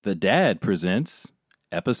The Dad presents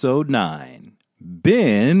Episode 9,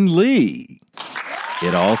 Ben Lee.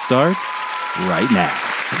 It all starts right now.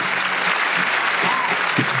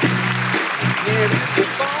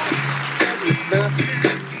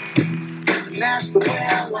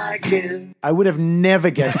 I would have never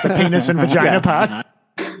guessed the penis and vagina part.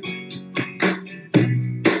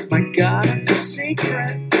 My God, it's a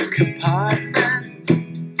secret compartment,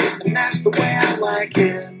 and that's the way I like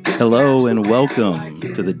it. Hello and welcome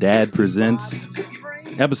to The Dad Presents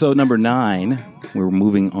Episode number 9. We're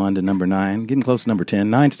moving on to number 9, getting close to number 10.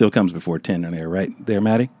 9 still comes before 10 in there, right there,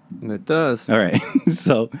 Maddie? It does. All right.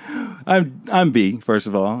 So I'm B, first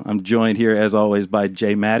of all. I'm joined here, as always, by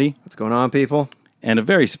J. Maddie. What's going on, people? And a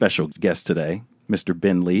very special guest today, Mr.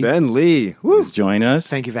 Ben Lee. Ben Lee. Woo. Is joining us.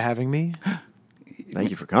 Thank you for having me. Thank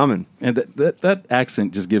you for coming. And that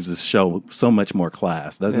accent just gives this show so much more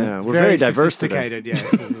class, doesn't it? Yeah, we're very diverse sophisticated, today.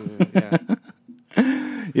 yes.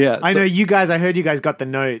 Yeah. I know you guys, I heard you guys got the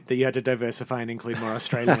note that you had to diversify and include more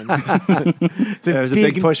Australians. It's There's a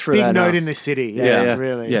big push for that big note now. in the city. Yeah, It's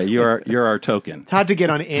really. Yeah, you're our token. It's hard to get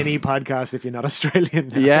on any podcast if you're not Australian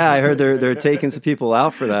now. Yeah, I heard they're taking some people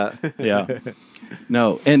out for that. Yeah.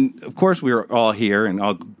 No, and of course we were all here and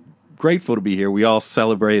all grateful to be here. We all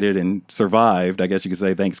celebrated and survived, I guess you could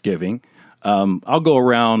say, Thanksgiving. I'll go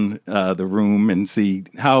around the room and see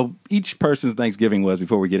how each person's Thanksgiving was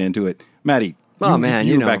before we get into it. Maddie, Oh, man,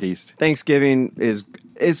 you you were know, back east. Thanksgiving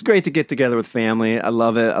it's great to get together with family. I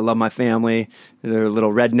love it. I love my family. They're a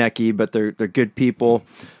little rednecky, but they're good people.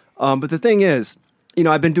 But the thing is, you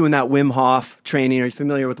know, I've been doing that Wim Hof training. Are you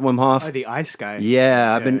familiar with Wim Hof? Oh, the ice guy.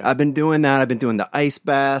 Yeah, I've been doing that. I've been doing the ice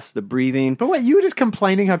baths, the breathing. But wait, you were just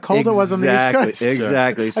complaining how cold it was on the East Coast.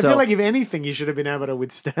 Exactly. I feel like if anything, you should have been able to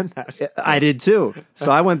withstand that. I did too.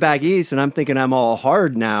 So I went back east, and I'm thinking I'm all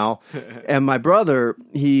hard now. And my brother,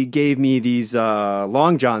 he gave me these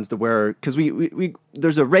long johns to wear because we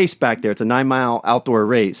there's a race back there. It's a 9-mile outdoor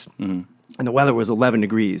race, and the weather was 11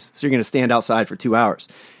 degrees. So you're going to stand outside for 2 hours.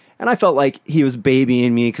 And I felt like he was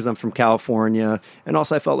babying me because I'm from California. And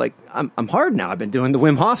also I felt like I'm hard now. I've been doing the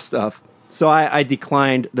Wim Hof stuff. So I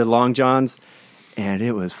declined the long johns, and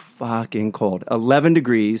it was fucking cold. 11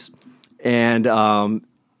 degrees. And I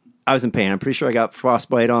was in pain. I'm pretty sure I got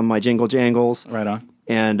frostbite on my jingle jangles. Right on.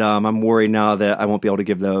 And I'm worried now that I won't be able to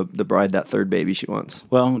give the bride that third baby she wants.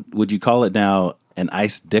 Well, would you call it now an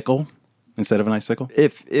ice dickle instead of an icicle?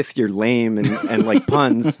 If you're lame and like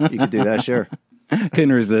puns, you could do that, sure.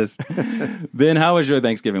 Couldn't resist. Ben, how was your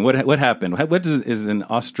Thanksgiving? What happened? What is an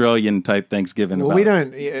Australian type Thanksgiving Well, about? we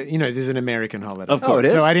don't, you know, this is an American holiday. Of course. it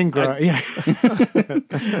is? So I didn't grow yeah. So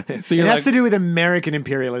It you're has to do with American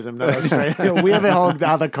imperialism, not Australia. We have a whole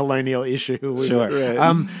other colonial issue. Sure.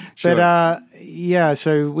 Right. Sure. But yeah,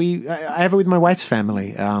 so I have it with my wife's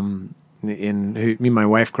family. Me and my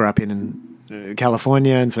wife grew up in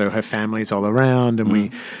California, and so her family's all around, and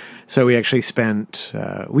we actually spent.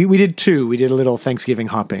 We did two. We did a little Thanksgiving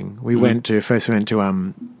hopping. We went to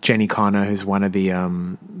Jenny Connor, who's one of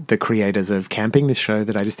the creators of Camping, this show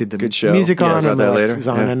that I just did the Good show. music Yeah, on, about and that the later. life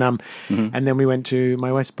on, Yeah. and then we went to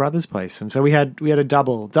my wife's brother's place, and so we had a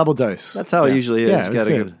double dose. That's how it usually is. Yeah, it was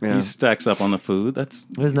good. He stacks up on the food. It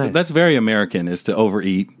was nice. That's very American, is to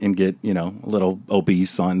overeat and get, a little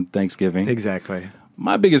obese on Thanksgiving. Exactly.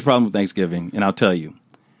 My biggest problem with Thanksgiving, and I'll tell you,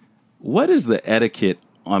 what is the etiquette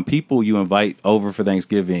on people you invite over for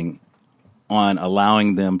Thanksgiving on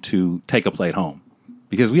allowing them to take a plate home?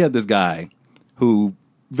 Because we had this guy who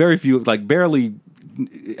barely,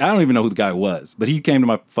 I don't even know who the guy was, but he came to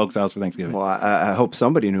my folks' house for Thanksgiving. Well, I hope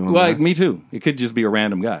somebody knew him. Well, man. me too. It could just be a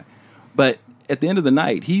random guy. But at the end of the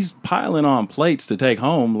night, he's piling on plates to take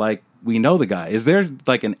home like we know the guy. Is there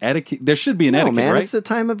like an etiquette? There should be an etiquette, man, right? it's the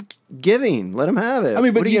time of giving. Let him have it. I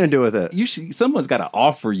mean, but what are you going to do with it? Someone's got to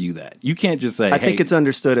offer you that. You can't just say, I think it's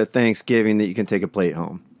understood at Thanksgiving that you can take a plate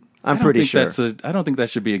home. I'm pretty sure. I don't think that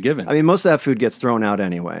should be a given. I mean, most of that food gets thrown out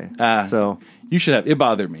anyway. So you should have. It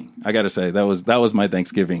bothered me. I got to say that was my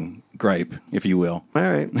Thanksgiving gripe, if you will. all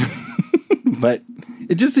right, But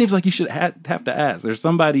it just seems like you should have to ask. There's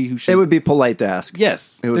somebody who should. it would be polite to ask.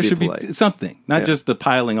 Yes, it would there be should polite. be something, not Yeah. just the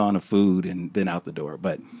piling on of food and then out the door.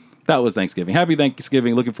 But that was Thanksgiving. Happy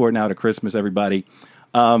Thanksgiving. Looking forward now to Christmas, everybody.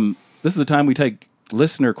 This is the time we take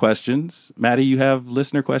listener questions. Maddie, you have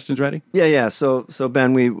listener questions ready? Yeah. So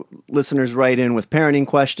Ben, listeners write in with parenting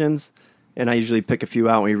questions, and I usually pick a few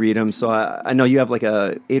out and we read them. So I know you have like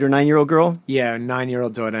a 8 or 9 year old girl. Yeah, a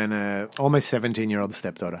 9-year-old daughter and a almost 17-year-old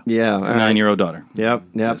stepdaughter. Yeah, A 9-year-old daughter. Yep.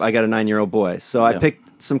 I got a 9-year-old boy. So I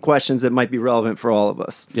picked some questions that might be relevant for all of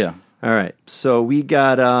us. Yeah. All right. So we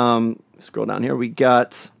got scroll down here. We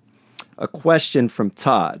got a question from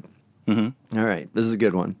Todd. Mm-hmm. All right, this is a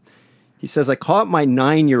good one. He says, I caught my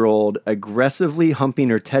 9-year-old aggressively humping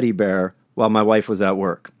her teddy bear while my wife was at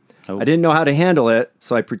work. Oh. I didn't know how to handle it,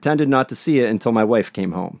 so I pretended not to see it until my wife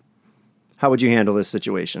came home. How would you handle this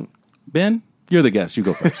situation? Ben, you're the guest. You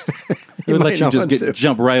go first. I would let you just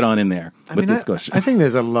jump right on in there with this question. I think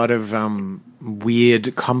there's a lot of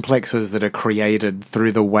weird complexes that are created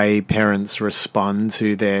through the way parents respond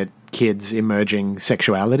to their kids' emerging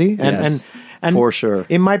sexuality. And for sure.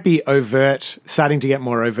 It might be overt, starting to get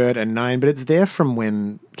more overt at 9, but it's there from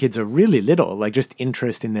when kids are really little, like just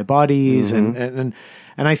interest in their bodies. And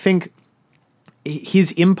I think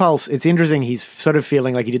his impulse, it's interesting, he's sort of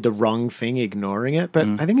feeling like he did the wrong thing, ignoring it. But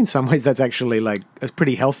I think in some ways that's actually like a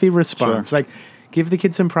pretty healthy response. Sure. Like, give the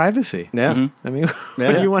kid some privacy. Yeah. Mm-hmm. I mean,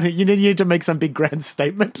 what do you want? You need to make some big grand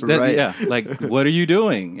statement. Right. Yeah. Like, what are you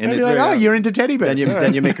doing? And it's like, you're into teddy bears.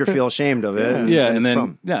 Then you make her feel ashamed of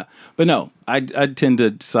it. But no, I tend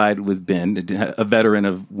to side with Ben, a veteran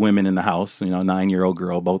of women in the house, 9-year-old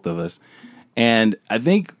girl, both of us. And I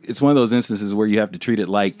think it's one of those instances where you have to treat it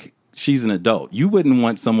like she's an adult. You wouldn't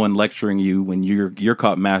want someone lecturing you when you're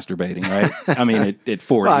caught masturbating, right? I mean, at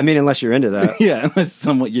 40. Well, I mean, unless you're into that. Yeah, unless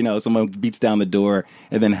someone beats down the door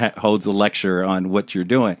and then holds a lecture on what you're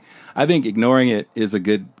doing. I think ignoring it is a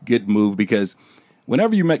good move, because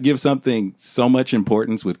whenever you give something so much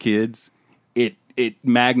importance with kids, it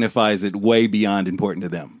magnifies it way beyond important to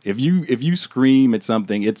them. If you scream at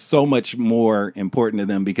something, it's so much more important to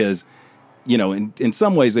them, because in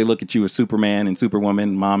some ways they look at you as Superman and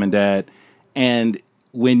Superwoman, mom and dad. And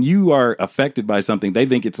when you are affected by something, they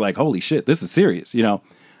think it's like, holy shit, this is serious.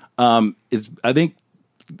 I think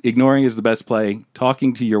ignoring is the best play.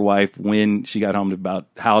 Talking to your wife when she got home about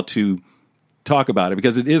how to talk about it,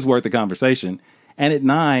 because it is worth the conversation. And at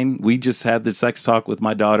 9, we just had the sex talk with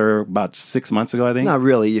my daughter about 6 months ago, I think. Not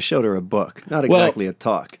really. You showed her a book. Not exactly a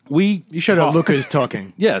talk. You showed her Lucas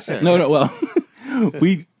talking. Yes. Yeah. No, well...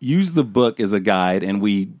 We used the book as a guide, and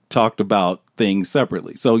we talked about things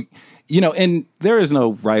separately. So, and there is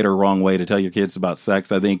no right or wrong way to tell your kids about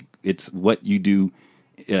sex. I think it's what you do,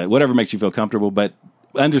 whatever makes you feel comfortable, but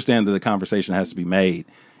understand that the conversation has to be made.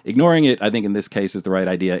 Ignoring it, I think in this case, is the right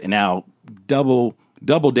idea. And now double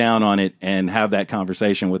down on it and have that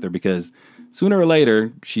conversation with her, because sooner or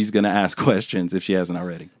later, she's going to ask questions if she hasn't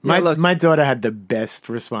already. My daughter had the best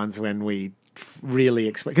response when we really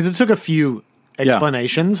explained, because it took a few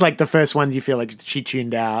explanations. Like the first ones, you feel like she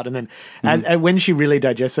tuned out, and then when she really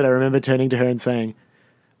digested, I remember turning to her and saying,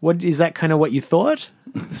 "What is that? Kind of what you thought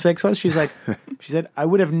sex was?" She said, "I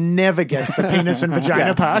would have never guessed the penis and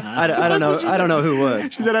vagina part." I don't know who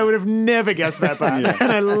would. She said, "I would have never guessed that part,"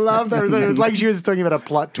 and I love that. It was like she was talking about a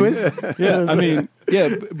plot twist.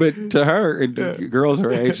 But to her, girls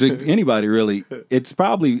her age, anybody really, it's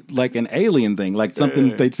probably like an alien thing, like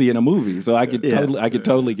something they'd see in a movie. So I could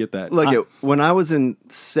totally get that. Look, when I was in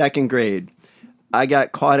 2nd grade, I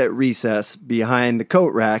got caught at recess behind the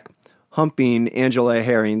coat rack humping Angela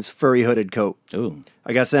Herring's furry hooded coat. Ooh.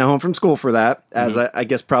 I got sent home from school for that, as I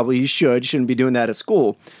guess probably you shouldn't be doing that at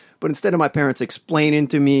school. But instead of my parents explaining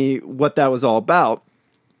to me what that was all about,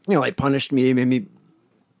 they punished me, made me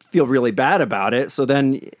feel really bad about it. So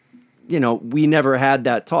then, we never had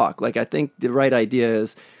that talk. Like, I think the right idea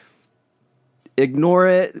is ignore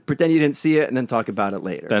it, pretend you didn't see it, and then talk about it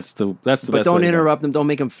later. That's the best. But don't interrupt them. Don't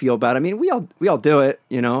make them feel bad. I mean, we all do it.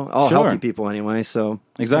 All healthy people anyway. So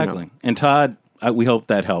exactly. And Todd, we hope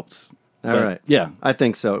that helps. All right. Yeah, I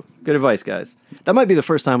think so. Good advice, guys. That might be the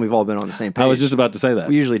first time we've all been on the same page. I was just about to say that.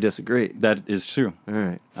 We usually disagree. That is true. All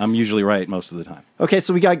right. I'm usually right most of the time. Okay,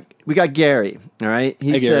 so we got Gary. All right.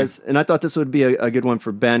 He says, and I thought this would be a good one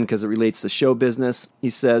for Ben because it relates to show business.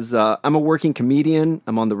 He says, I'm a working comedian.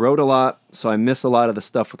 I'm on the road a lot, so I miss a lot of the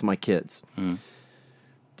stuff with my kids.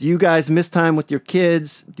 Do you guys miss time with your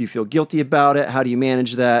kids? Do you feel guilty about it? How do you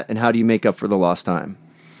manage that? And how do you make up for the lost time?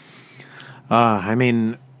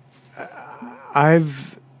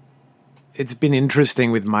 It's been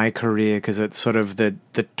interesting with my career because it's sort of the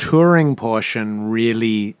touring portion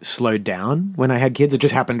really slowed down when I had kids. It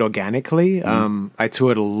just happened organically. I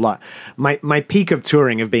toured a lot. My peak of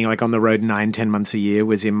touring, of being like on the road 9-10 months a year,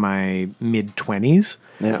 was in my mid-20s.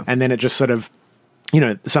 Yeah. And then it just sort of,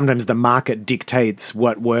 sometimes the market dictates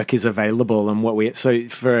what work is available and so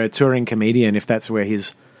for a touring comedian, if that's where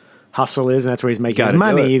his hustle is and that's where he's making his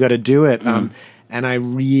money, you got to do it. And I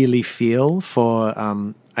really feel for,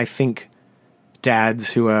 I think, dads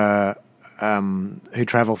who are who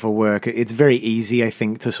travel for work. It's very easy, I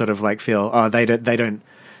think, to sort of like feel, they don't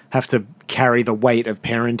have to carry the weight of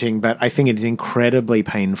parenting. But I think it is incredibly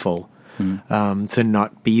painful to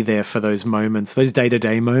not be there for those moments, those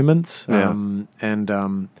day-to-day moments. Yeah.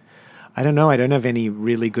 I don't know. I don't have any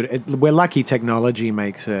really good. We're lucky technology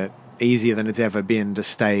makes it easier than it's ever been to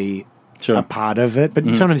stay a part of it. But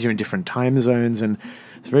sometimes you're in different time zones, and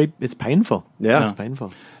it's painful. Yeah, it's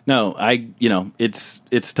painful. No,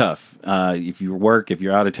 it's tough. If you work, if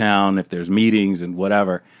you're out of town, if there's meetings and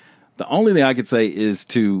whatever. The only thing I could say is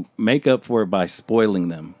to make up for it by spoiling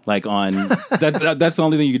them. Like that's the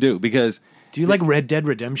only thing you can do, because. Do you like Red Dead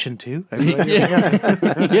Redemption 2?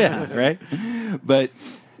 Yeah, right. But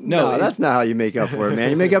no, that's not how you make up for it, man.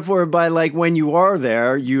 You make up for it by, like, when you are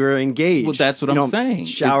there, you're engaged. Well, that's what I'm saying.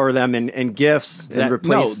 Shower them in gifts and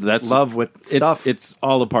replace love with stuff. It's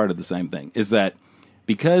all a part of the same thing. Is that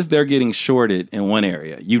because they're getting shorted in one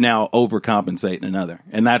area, you now overcompensate in another,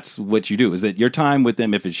 and that's what you do. Is that your time with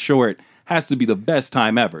them, if it's short, has to be the best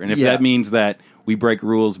time ever, and if that means that we break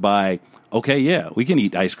rules by. Okay, yeah, we can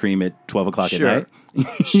eat ice cream at 12 o'clock at night.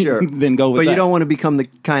 Sure. Then go with that. But you don't want to become the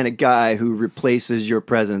kind of guy who replaces your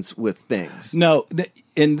presence with things. No,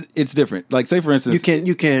 and it's different. Like, say, for instance...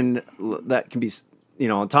 You can that can be,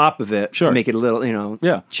 on top of it to make it a little,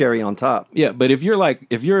 cherry on top. Yeah, but if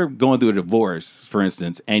you're going through a divorce, for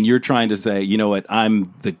instance, and you're trying to say, you know what,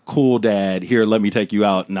 I'm the cool dad, here, let me take you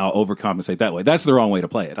out, and I'll overcompensate that way. That's the wrong way to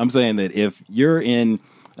play it. I'm saying that if you're in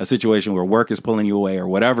a situation where work is pulling you away or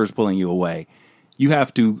whatever is pulling you away, you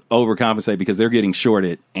have to overcompensate because they're getting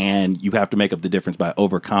shorted, and you have to make up the difference by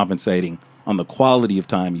overcompensating on the quality of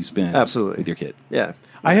time you spend with your kid. Yeah.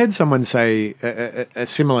 I heard someone say a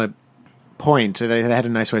similar point. They had a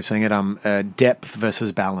nice way of saying it, depth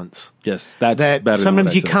versus balance. Yes, that's better.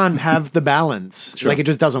 Sometimes you can't have the balance. Sure. Like, it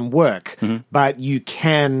just doesn't work. But you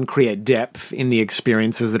can create depth in the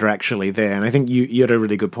experiences that are actually there. And I think you had a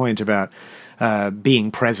really good point about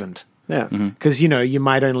being present. Yeah. Because, you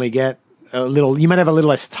might only get you might have a little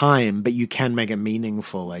less time, but you can make it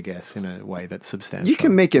meaningful, I guess, in a way that's substantial. You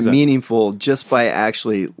can make it meaningful just by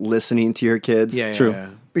actually listening to your kids. Yeah, true.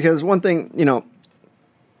 Yeah. Because one thing,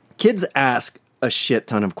 kids ask a shit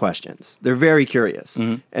ton of questions. They're very curious.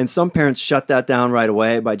 And some parents shut that down right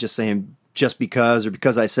away by just saying, just because, or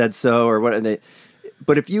because I said so, or what.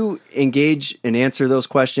 But if you engage and answer those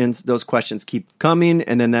questions keep coming,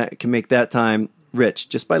 and then that can make that time rich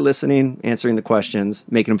just by listening, answering the questions,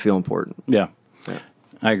 making them feel important. Yeah.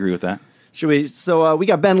 I agree with that. Should we? So we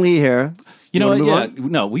got Ben Lee here. You know what? Yeah,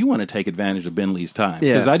 no, we want to take advantage of Ben Lee's time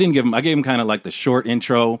because I gave him kind of like the short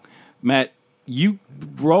intro. Matt, you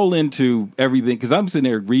roll into everything because I'm sitting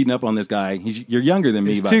there reading up on this guy. You're younger than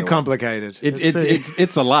me. It's too complicated.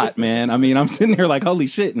 It's a lot, man. I mean, I'm sitting there like, holy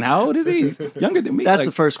shit! And how old is he? He's younger than me. That's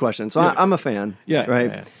the first question. So I'm a fan. Yeah,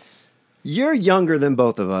 right. Yeah. You're younger than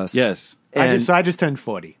both of us. Yes. I just turned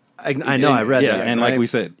 40. I know. I read that. And like we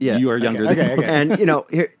said, you are younger than me. And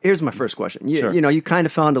here's my first question. You kind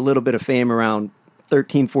of found a little bit of fame around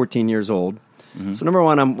 13, 14 years old. So number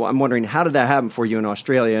one, I'm wondering, how did that happen for you in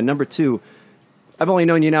Australia? And number two, I've only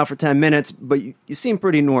known you now for 10 minutes, but you seem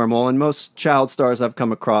pretty normal. And most child stars I've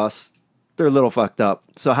come across, they're a little fucked up.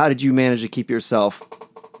 So how did you manage to keep yourself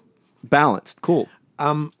balanced? Cool.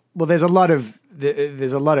 Well, there's a lot of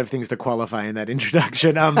things to qualify in that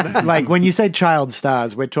introduction. Like, when you say child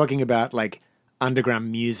stars, we're talking about like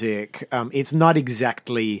underground music. It's not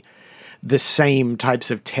exactly the same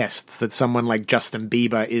types of tests that someone like Justin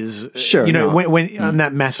Bieber is. Sure, when on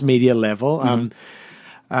that mass media level.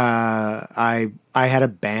 I had a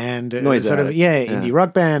band, indie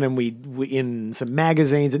rock band, and we in some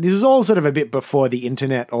magazines, and this is all sort of a bit before the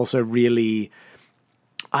internet also really.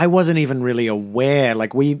 I wasn't even really aware,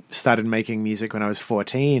 like we started making music when I was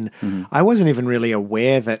 14. I wasn't even really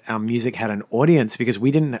aware that our music had an audience because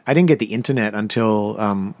I didn't get the internet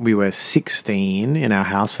until we were 16 in our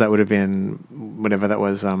house. That would have been, whatever that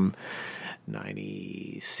was,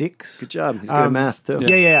 96. Good job. He's good at math too.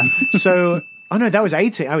 Yeah. So, oh no, that was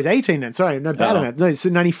 18. I was 18 then. Sorry, no, bad at math. No, so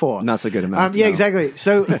 94. Not so good at math. Yeah, exactly.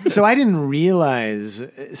 So I didn't realize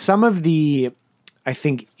some of the, I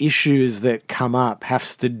think, issues that come up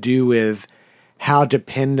has to do with how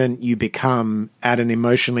dependent you become at an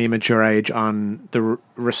emotionally immature age on the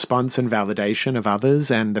response and validation of others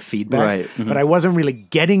and the feedback. Right. But I wasn't really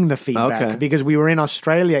getting the feedback because we were in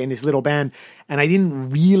Australia in this little band, and I didn't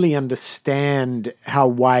really understand how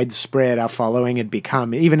widespread our following had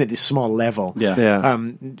become, even at this small level.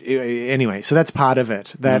 Anyway, so that's part of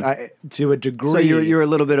it. That to a degree. So you're a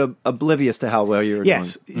little bit oblivious to how well you were doing.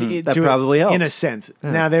 Yes, that probably helps in a sense.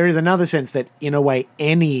 Yeah. Now there is another sense that, in a way,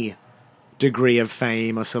 any degree of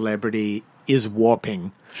fame or celebrity is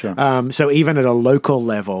warping. Sure. So even at a local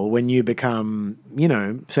level, when you become,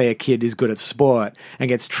 say a kid is good at sport and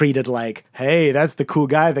gets treated like, hey, that's the cool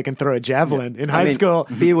guy that can throw a javelin in high school.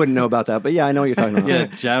 B wouldn't know about that, but yeah, I know what you're talking about. Yeah,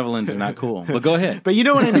 javelins are not cool. But go ahead. But you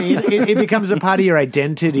know what I mean? It becomes a part of your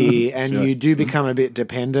identity, and Sure. you do become a bit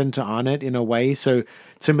dependent on it in a way. So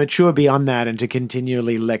to mature beyond that and to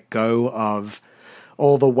continually let go of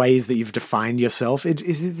all the ways that you've defined yourself,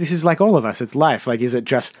 this is like all of us. It's life. Like, is it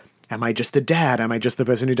just, am I just a dad? Am I just the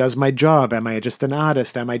person who does my job? Am I just an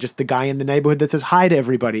artist? Am I just the guy in the neighborhood that says hi to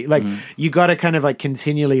everybody? Like, you got to kind of like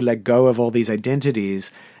continually let go of all these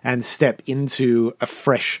identities and step into a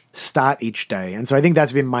fresh start each day. And so I think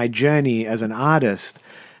that's been my journey as an artist,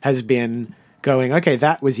 has been going, okay,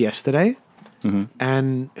 that was yesterday.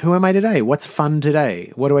 And who am I today? What's fun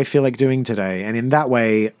today? What do I feel like doing today? And in that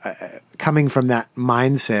way, coming from that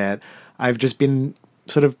mindset, I've just been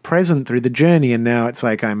sort of present through the journey. And now it's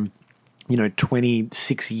like I'm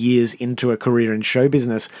 26 years into a career in show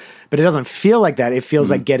business, but it doesn't feel like that. It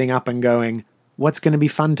feels like getting up and going, what's going to be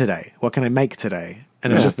fun today? What can I make today?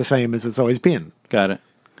 And it's just the same as it's always been. Got it.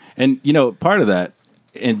 And, part of that,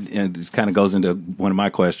 and it kind of goes into one of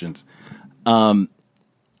my questions.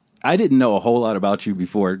 I didn't know a whole lot about you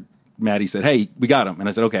before Maddie said, hey, we got him. And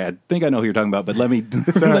I said, okay, I think I know who you're talking about, but let me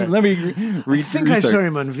let me read. I think I saw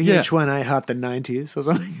him on VH1 I Heart the 90s or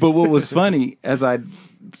something. But what was funny, as I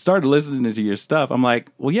started listening to your stuff, I'm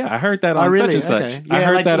like, well, yeah, I heard that on such and such. Okay. I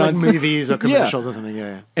heard that on movies or commercials or something.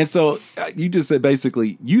 Yeah. And so you just said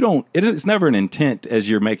basically, it's never an intent as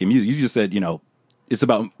you're making music. You just said, it's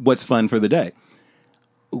about what's fun for the day.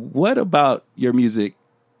 What about your music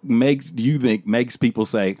do you think makes people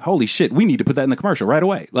say, holy shit, we need to put that in the commercial right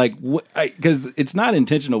away? Like, because it's not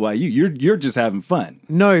intentional by you. You're just having fun.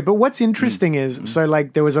 No, but what's interesting is, so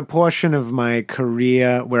like there was a portion of my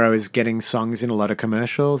career where I was getting songs in a lot of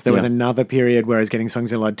commercials. There was another period where I was getting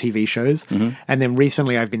songs in a lot of TV shows. And then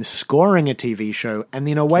recently I've been scoring a TV show. And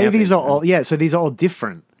in a way, these are all, so these are all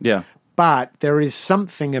different. Yeah. But there is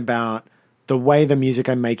something about the way the music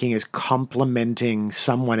I'm making is complementing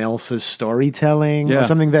someone else's storytelling or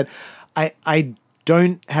something that I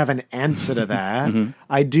don't have an answer to that.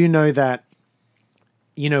 I do know that,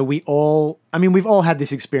 we've all had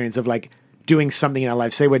this experience of like doing something in our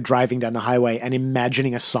life. Say we're driving down the highway and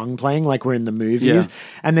imagining a song playing like we're in the movies. Yeah.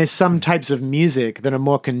 And there's some types of music that are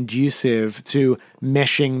more conducive to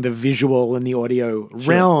meshing the visual and the audio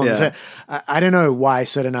realms. Yeah. I don't know why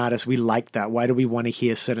certain artists, we like that. Why do we want to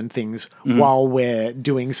hear certain things while we're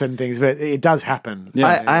doing certain things? But it does happen.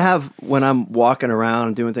 Yeah. I have, when I'm walking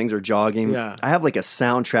around doing things or jogging, I have like a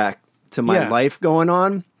soundtrack to my life going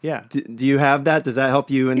on. Yeah. Do you have that? Does that help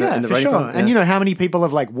you in the for writing sure. process? And how many people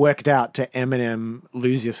have like worked out to Eminem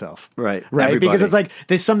Lose Yourself? Right. Right. Everybody. Because it's like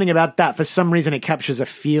there's something about that. For some reason it captures a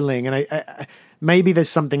feeling. And I maybe there's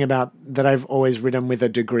something about that I've always written with a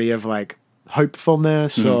degree of like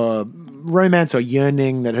hopefulness or romance or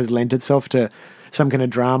yearning that has lent itself to some kind of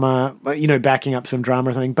drama, backing up some drama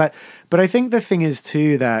or something. But I think the thing is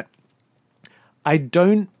too that I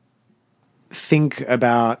don't think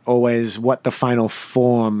about always what the final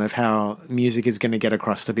form of how music is going to get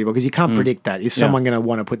across to people, because you can't predict that. Is someone going to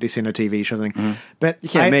want to put this in a TV show or something? But you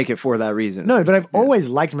can't make it for that reason. No, but I've always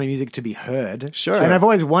liked my music to be heard. Sure. And I've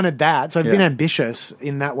always wanted that. So I've been ambitious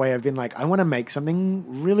in that way. I've been like, I want to make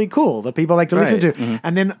something really cool that people like to listen to.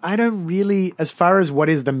 And then I don't really, as far as what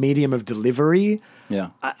is the medium of delivery,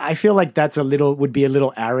 I feel like that's would be a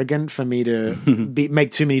little arrogant for me to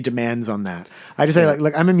make too many demands on that. I just say like,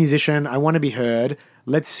 look, I'm a musician. I want to be heard.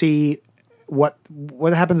 Let's see what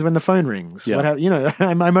happens when the phone rings. Yeah.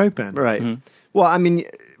 I'm open. Right. Well, I mean,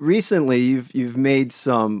 recently you've made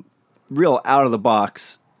some real out of the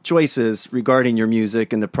box choices regarding your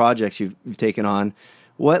music and the projects you've taken on.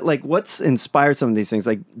 What's inspired some of these things?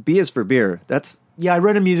 Like B is for Beer. I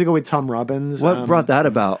wrote a musical with Tom Robbins. What brought that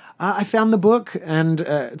about? I found the book, and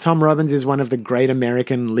Tom Robbins is one of the great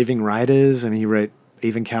American living writers. I mean, he wrote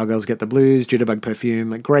Even Cowgirls Get the Blues, Jitterbug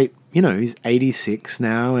Perfume, like great, he's 86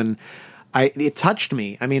 now, and it touched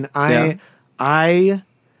me. I mean,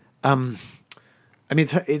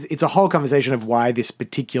 it's a whole conversation of why this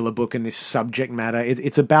particular book and this subject matter.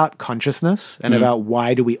 It's about consciousness and about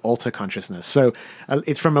why do we alter consciousness. So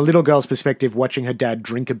it's from a little girl's perspective, watching her dad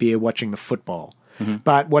drink a beer, watching the football.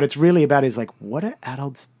 But what it's really about is like, what are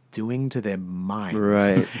adults doing to their minds?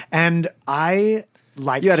 Right. And I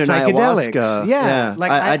like you had an psychedelics. Ayahuasca. Yeah.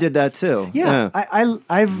 Like I did that too. Yeah. I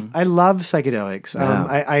love psychedelics.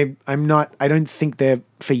 I don't think they're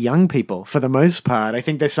for young people for the most part. I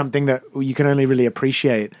think there's something that you can only really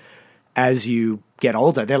appreciate as you get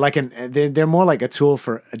older. They're like they're more like a tool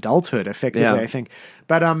for adulthood, effectively, I think.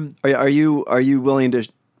 But are you willing to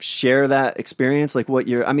share that experience? Like what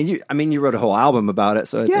you're, you wrote a whole album about it.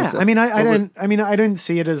 So yeah, I don't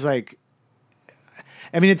see it as like,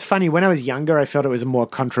 it's funny. When I was younger, I felt it was more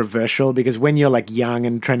controversial because when you're like young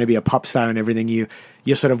and trying to be a pop star and everything,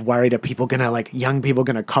 you're sort of worried, are young people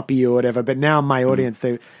gonna copy you or whatever? But now my audience,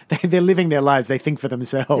 they're living their lives. They think for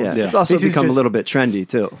themselves. Yeah. It's also become a little bit trendy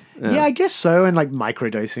too. Yeah, I guess so. And like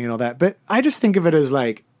microdosing and all that. But I just think of it as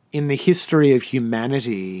like in the history of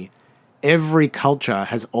humanity, every culture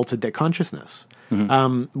has altered their consciousness,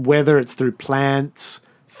 whether it's through plants,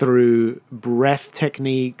 through breath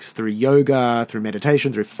techniques, through yoga, through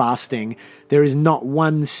meditation, through fasting. There is not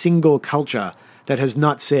one single culture that has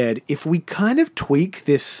not said, if we kind of tweak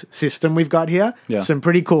this system we've got here, some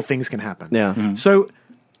pretty cool things can happen. Yeah. Mm-hmm. So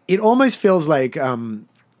it almost feels like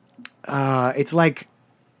it's like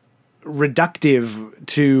reductive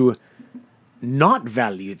to not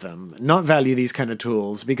value these kind of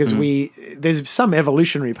tools because there's some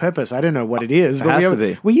evolutionary purpose. I don't know what it is, but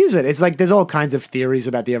we use it. It's like there's all kinds of theories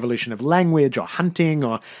about the evolution of language or hunting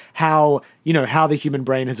or how the human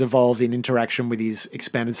brain has evolved in interaction with these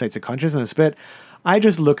expanded states of consciousness. But I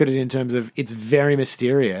just look at it in terms of it's very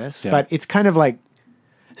mysterious, but it's kind of like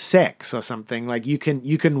sex or something. Like you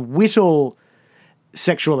can whittle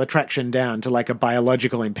sexual attraction down to like a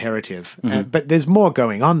biological imperative. But there's more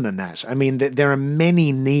going on than that. I mean, there are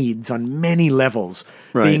many needs on many levels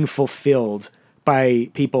being fulfilled by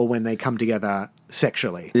people when they come together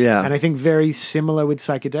sexually. Yeah. And I think very similar with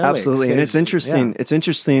psychedelics. Absolutely. And it's interesting. Yeah. It's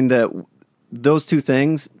interesting that those two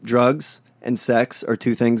things, drugs and sex, are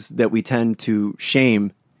two things that we tend to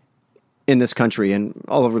shame in this country and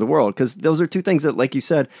all over the world. Because those are two things that, like you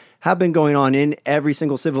said, have been going on in every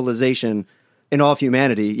single civilization in all of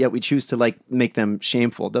humanity, yet we choose to like make them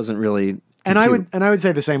shameful. It doesn't really compute. And I would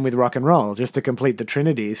say the same with rock and roll, just to complete the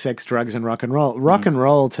trinity: sex, drugs, and rock and roll. Rock and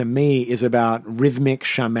roll to me is about rhythmic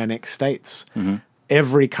shamanic states.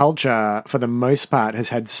 Every culture, for the most part, has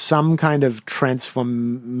had some kind of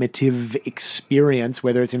transformative experience,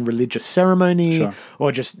 whether it's in religious ceremony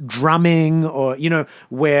or just drumming, or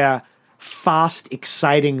where fast,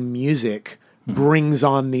 exciting music brings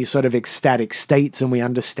on these sort of ecstatic states, and we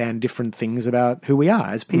understand different things about who we are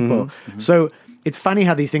as people. So it's funny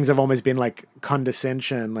how these things have almost been like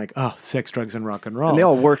condescension, like, sex, drugs, and rock and roll. And they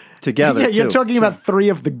all work together. Yeah, you're talking about three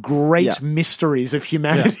of the great mysteries of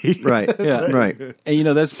humanity. Right. Right. And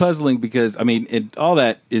that's puzzling because all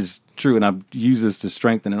that is true, and I've used this to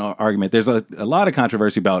strengthen an argument. There's a lot of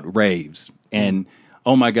controversy about raves, and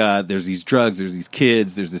oh my God, there's these drugs, there's these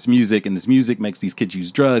kids, there's this music, and this music makes these kids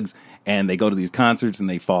use drugs, and they go to these concerts and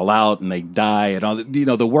they fall out and they die, and all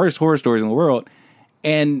the worst horror stories in the world.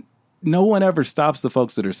 And no one ever stops the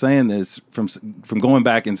folks that are saying this from going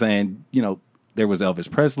back and saying, there was Elvis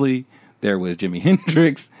Presley, there was Jimi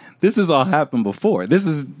Hendrix. This has all happened before. This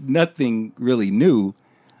is nothing really new.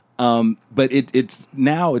 But it's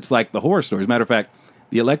like the horror stories. Matter of fact,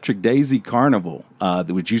 the Electric Daisy Carnival,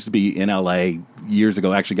 which used to be in LA years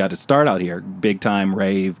ago, actually got to start out here, big time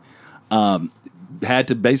rave, had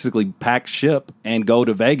to basically pack ship and go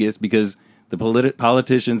to Vegas because the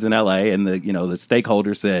politicians in LA and the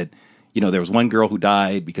stakeholders said, there was one girl who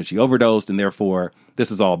died because she overdosed, and therefore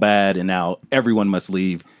this is all bad, and now everyone must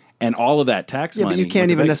leave. And all of that tax money. But you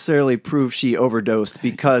can't even necessarily prove she overdosed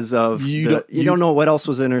because of you don't know what else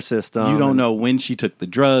was in her system. You don't know when she took the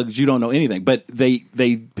drugs. You don't know anything. But they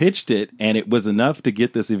pitched it, and it was enough to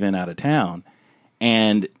get this event out of town.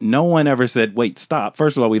 And no one ever said, wait, stop.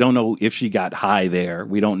 First of all, we don't know if she got high there.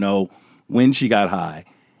 We don't know when she got high.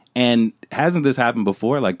 And hasn't this happened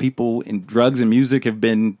before? Like, people in drugs and music have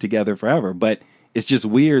been together forever. But it's just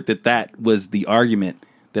weird that was the argument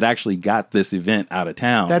that actually got this event out of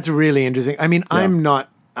town. That's really interesting. I mean, I'm not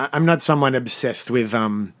someone obsessed with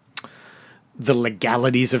the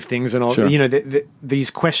legalities of things and all. Sure. These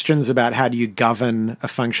questions about how do you govern a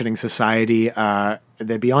functioning society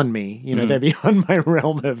they're beyond me. They're beyond my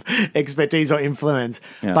realm of expertise or influence.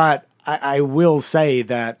 Yeah. But I will say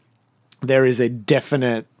that there is a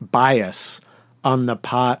definite bias on the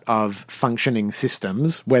part of functioning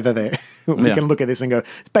systems, whether they we can look at this and go,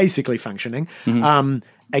 it's basically functioning,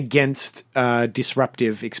 against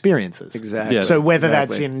disruptive experiences. Exactly. Yeah, so whether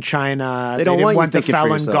that's in China, they don't want the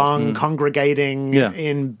Falun Gong congregating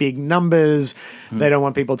in big numbers. They don't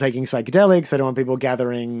want people taking psychedelics. They don't want people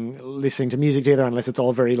gathering, listening to music together unless it's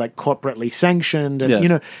all very like corporately sanctioned.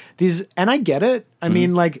 And and I get it. I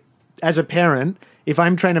mean, like, as a parent, if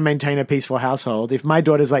I'm trying to maintain a peaceful household, if my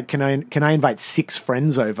daughter's like, can I invite 6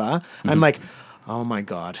 friends over? I'm like, oh my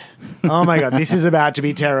God, this is about to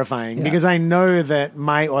be terrifying because I know that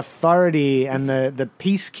my authority and the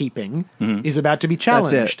peacekeeping is about to be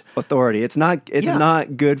challenged. That's it. Authority. It's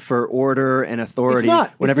not good for order and authority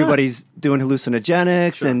when everybody's doing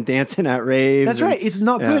hallucinogenics and dancing at raves. That's right. It's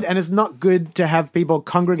not good. And it's not good to have people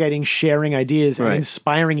congregating, sharing ideas and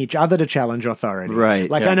inspiring each other to challenge authority. Right.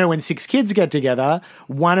 Like I know when 6 kids get together,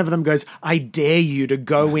 one of them goes, I dare you to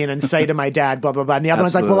go in and say to my dad, blah, blah, blah. And the other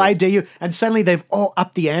one's like, well, I dare you. And suddenly they've all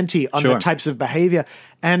upped the ante on the types of behavior.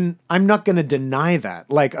 And I'm not going to deny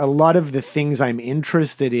that. Like a lot of the things I'm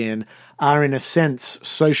interested in are in a sense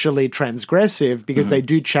socially transgressive because they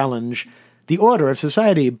do challenge the order of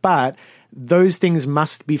society. But those things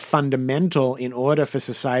must be fundamental in order for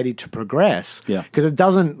society to progress. Yeah. Because it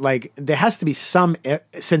doesn't there has to be some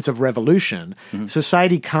sense of revolution.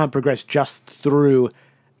 Society can't progress just through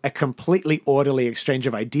a completely orderly exchange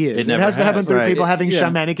of ideas. It has to happen through people having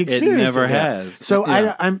shamanic experiences. It never has. So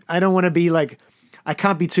I don't want to be like, I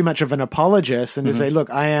can't be too much of an apologist and to say, look,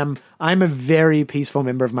 I'm a very peaceful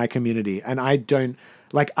member of my community, and I don't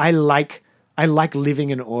I like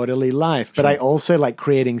living an orderly life, but I also like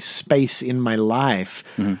creating space in my life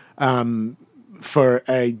for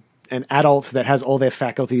an adult that has all their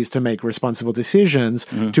faculties to make responsible decisions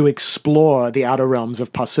to explore the outer realms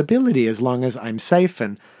of possibility as long as I'm safe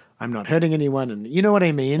and I'm not hurting anyone, and you know what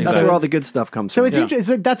I mean? That's where all the good stuff comes so from. it's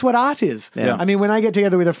interesting. That's what art is. Yeah. I mean, when I get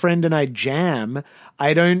together with a friend and I jam,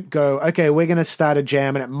 I don't go, okay, we're going to start a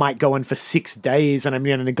jam and it might go on for 6 days and I'm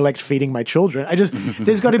going to neglect feeding my children.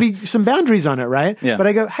 There's got to be some boundaries on it, right? Yeah. But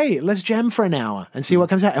I go, hey, let's jam for an hour and see what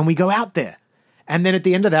comes out. And we go out there. And then at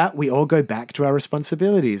the end of that, we all go back to our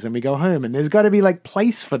responsibilities and we go home. And there's got to be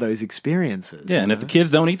place for those experiences. Yeah, and if the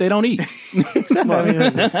kids don't eat, they don't eat.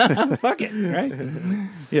 Fuck it, right?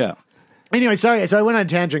 Yeah. Anyway, sorry. So I went on a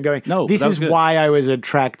tangent going, this is why I was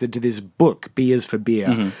attracted to this book, B is for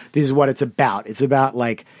Beer. This is what it's about. It's about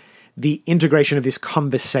the integration of this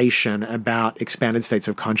conversation about expanded states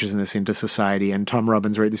of consciousness into society. And Tom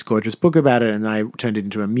Robbins wrote this gorgeous book about it, and I turned it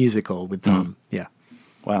into a musical with Tom. Yeah.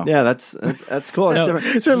 Wow. Yeah, that's cool. So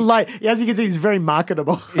as you can see, it's very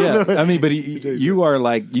marketable. Yeah, I mean, but you are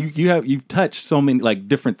you've touched so many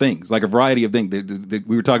different things, a variety of things.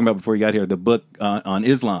 We were talking about before you got here. The book on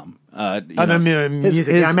Islam.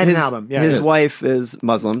 Music. I made an album. Yeah, his wife is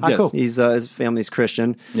Muslim. Ah, cool. His family's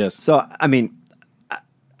Christian. Yes. So I mean,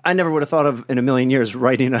 I never would have thought of in a million years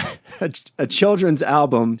writing a children's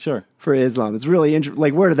album. For Islam. It's really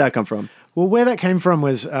interesting. Where did that come from? Well, where that came from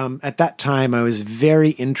was at that time I was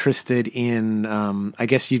very interested in, I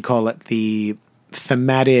guess you'd call it the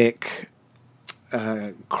thematic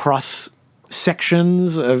cross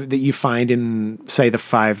sections that you find in, say, the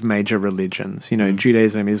 5 major religions,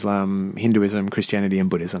 Judaism, Islam, Hinduism, Christianity, and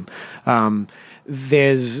Buddhism.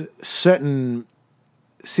 There's certain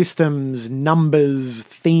systems, numbers,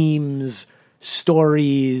 themes,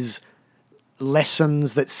 stories,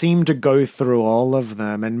 lessons that seem to go through all of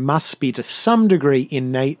them and must be to some degree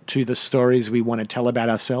innate to the stories we want to tell about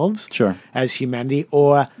ourselves as humanity,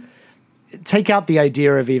 or take out the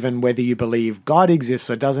idea of even whether you believe God exists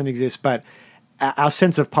or doesn't exist, but our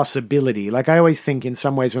sense of possibility. I always think in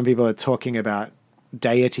some ways when people are talking about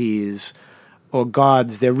deities or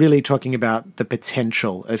gods, they're really talking about the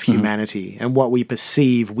potential of humanity and what we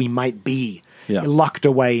perceive we might be locked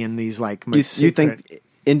away in these most you think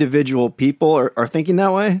individual people are thinking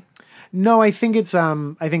that way? No, I think it's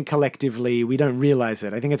I think collectively we don't realize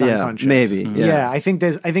it. I think it's unconscious. Maybe. Yeah, I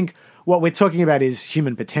think what we're talking about is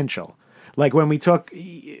human potential. When we talk,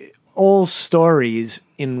 all stories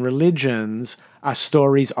in religions are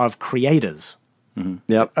stories of creators.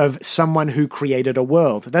 Of someone who created a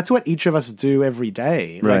world. That's what each of us do every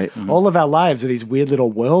day. Right. All of our lives are these weird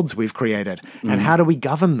little worlds we've created. And how do we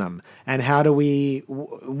govern them? And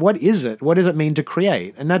what is it? What does it mean to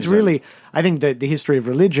create? And that's really, I think that the history of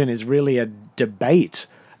religion is really a debate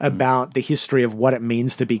about the history of what it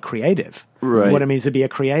means to be creative. Right. What it means to be a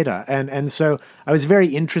creator. And so I was very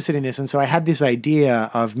interested in this. And so I had this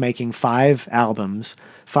idea of making 5 albums,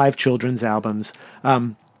 5 children's albums,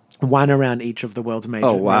 one around each of the world's major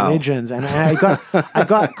religions. And I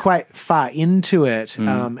got quite far into it.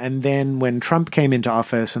 And then when Trump came into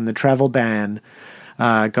office and the travel ban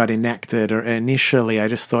got enacted, or initially, I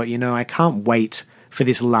just thought, I can't wait for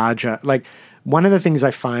this larger... one of the things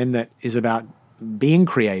I find that is about being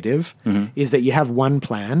creative is that you have one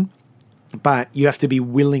plan, but you have to be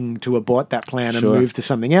willing to abort that plan and move to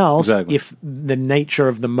something else if the nature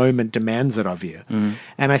of the moment demands it of you.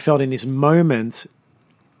 And I felt in this moment...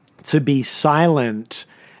 to be silent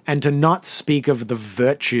and to not speak of the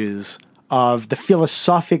virtues of the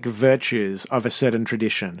philosophic virtues of a certain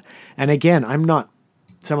tradition. And again, I'm not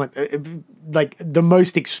someone like the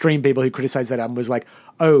most extreme people who criticize that album was like,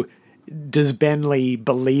 oh, does Ben Lee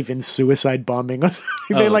believe in suicide bombing or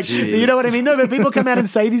something? They're like, Jesus. you know what I mean? No, but people come out and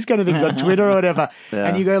say these kind of things on Twitter or whatever. Yeah.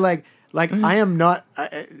 And you go like I am not,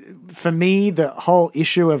 for me, the whole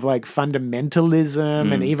issue of like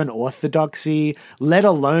fundamentalism and even orthodoxy, let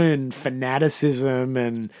alone fanaticism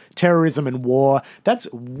and terrorism and war,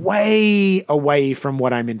 that's way away from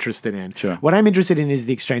what I'm interested in. Sure. What I'm interested in is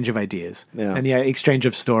the exchange of ideas Yeah. and the exchange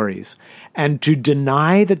of stories. And to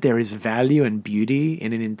deny that there is value and beauty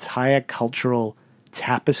in an entire cultural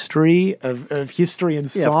tapestry of history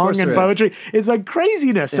and Yeah, of song course and there poetry, it's like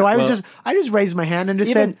craziness. So I well- just raised my hand and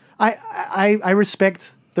just Even- said, I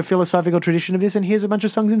respect the philosophical tradition of this, and here's a bunch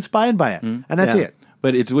of songs inspired by it. And that's Yeah. it.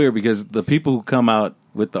 But it's weird because the people who come out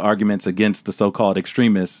with the arguments against the so-called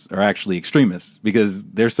extremists are actually extremists because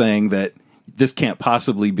they're saying that this can't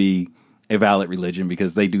possibly be a valid religion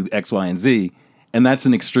because they do X, Y, and Z, and that's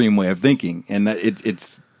an extreme way of thinking, and that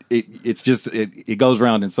it goes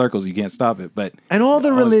round in circles. You can't stop it. But And all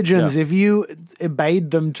the religions, yeah. if you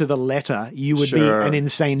obeyed them to the letter, you would Sure. be an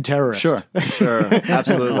insane terrorist. Sure. Sure,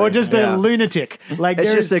 absolutely. Or just Yeah. a lunatic. Like It's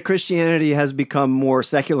there's- just that Christianity has become more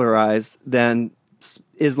secularized than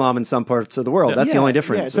Islam in some parts of the world. That's the only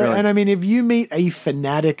difference. Yeah. So, really. And I mean, if you meet a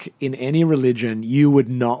fanatic in any religion, you would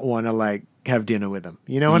not want to like have dinner with them.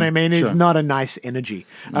 You know what I mean? It's sure. not a nice energy.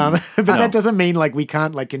 But that doesn't mean like we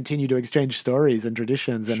can't like continue to exchange stories and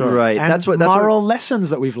traditions and, Right. and That's what- moral lessons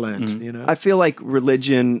that we've learned. You know, I feel like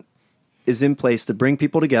religion is in place to bring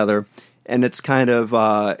people together, and it's kind of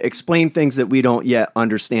explain things that we don't yet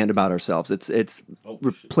understand about ourselves. It's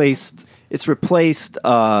replaced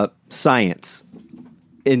science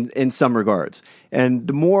in some regards, and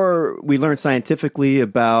the more we learn scientifically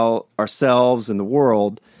about ourselves and the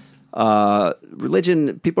world,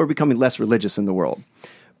 people are becoming less religious in the world.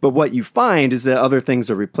 But what you find is that other things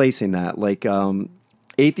are replacing that, like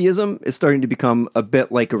atheism is starting to become a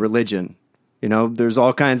bit like a religion. You know, there's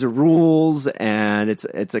all kinds of rules, and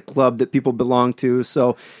it's a club that people belong to.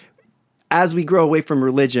 So as we grow away from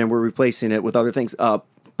religion, we're replacing it with other things.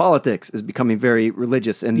 Politics is becoming very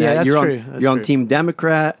religious, and Yeah, that that's you're true. on That's you're on true. Team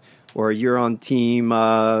Democrat or you're on Team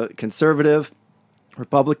Conservative,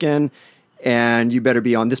 Republican, and you better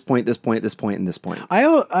be on this point, this point, this point, and this point. I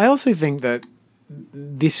also think that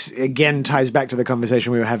this again ties back to the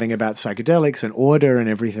conversation we were having about psychedelics and order and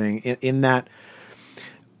everything. In that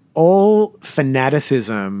all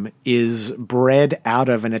fanaticism is bred out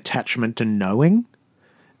of an attachment to knowing.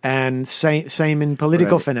 And same in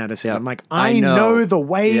political Right. fanaticism. Yeah. Like, I I know. know the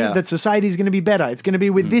way Yeah. that society is going to be better. It's going to be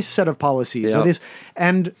with this set of policies Yeah. or this.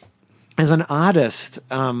 And as an artist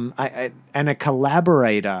and a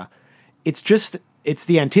collaborator, it's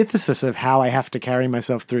the antithesis of how I have to carry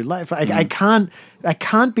myself through life. I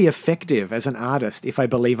can't be effective as an artist if I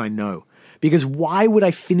believe I know. Because why would I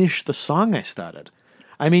finish the song I started?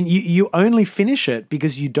 I mean, you only finish it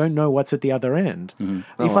because you don't know what's at the other end.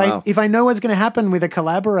 wow. If I know what's going to happen with a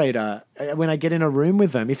collaborator when I get in a room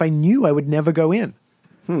with them, if I knew, I would never go in.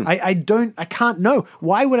 I can't know.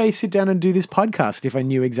 Why would I sit down and do this podcast if I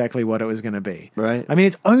knew exactly what it was going to be? Right. I mean,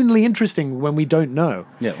 it's only interesting when we don't know.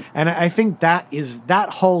 Yeah. And I think that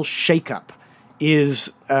whole shakeup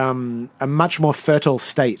is a much more fertile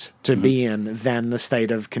state to be in than the state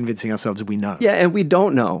of convincing ourselves we know. Yeah, and we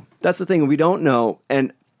don't know. That's the thing. We don't know.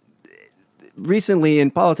 And recently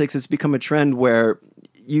in politics, it's become a trend where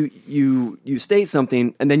you state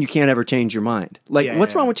something and then you can't ever change your mind. Like, Yeah,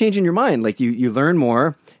 what's yeah. wrong with changing your mind? Like, you learn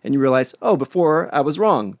more and you realize, oh, before I was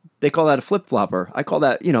wrong. They call that a flip-flopper. I call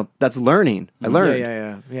that, that's learning. I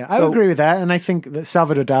learned. Yeah. I So- agree with that. And I think that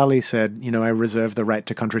Salvador Dali said, I reserve the right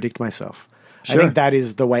to contradict myself. I Sure. think that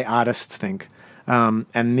is the way artists think. And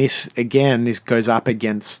this goes up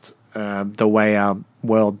against the way our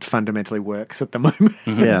world fundamentally works at the moment.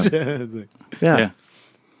 Yeah. Yeah. Yeah.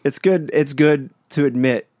 It's good to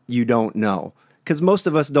admit you don't know, because most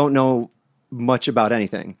of us don't know much about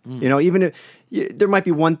anything. Even if there might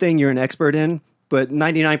be one thing you're an expert in, but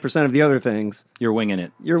 99% of the other things You're winging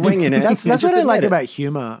it. you're winging it. That's Just what I admit like it. about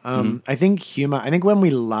humor. I think when we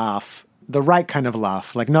laugh, the right kind of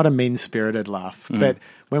laugh, like not a mean-spirited laugh, but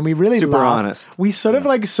when we really Super laugh, honest. we sort of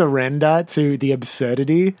like surrender to the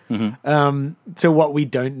absurdity, to what we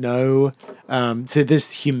don't know, to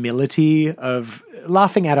this humility of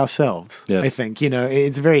laughing at ourselves. Yes. I think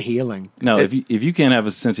it's very healing. No, if you can't have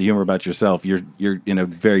a sense of humor about yourself, you're in a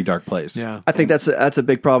very dark place. Yeah. I think that's a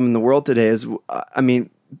big problem in the world today.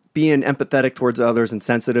 being empathetic towards others and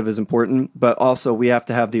sensitive is important, but also we have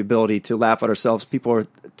to have the ability to laugh at ourselves. People are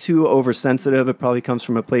too oversensitive. It probably comes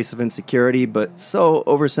from a place of insecurity, but so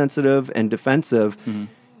oversensitive and defensive,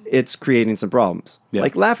 it's creating some problems. Yeah.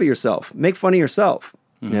 Like laugh at yourself, make fun of yourself.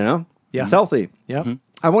 You know, Yeah. it's healthy. Yeah.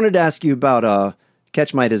 I wanted to ask you about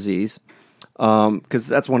 "Catch My Disease" because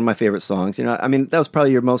that's one of my favorite songs. You know, I mean, that was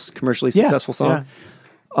probably your most commercially successful song.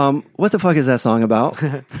 Yeah. What the fuck is that song about?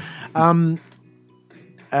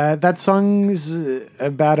 That song's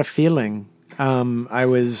about a feeling. I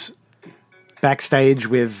was backstage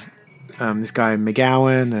with this guy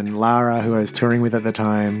McGowan and Lara, who I was touring with at the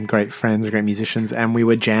time, great friends, great musicians, and we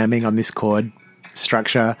were jamming on this chord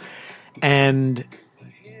structure, and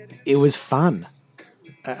it was fun.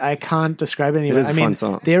 I can't describe it any It better. is a fun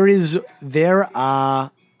song. There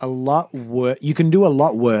are a lot worse. You can do a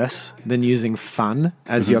lot worse than using fun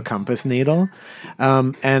as your compass needle,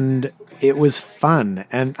 and it was fun.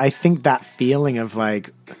 And I think that feeling of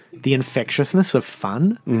like the infectiousness of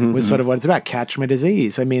fun was sort of what it's about. Catch My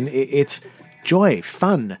Disease. I mean, it's joy,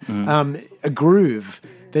 fun, a groove.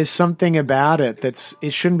 There's something about it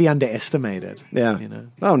it shouldn't be underestimated. Yeah. You know?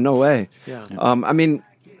 Oh, no way. Yeah. I mean,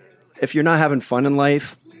 if you're not having fun in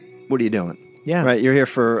life, what are you doing? Yeah. Right. You're here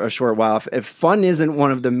for a short while. If fun isn't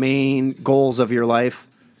one of the main goals of your life,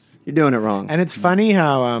 you're doing it wrong. And it's funny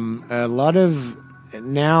how a lot of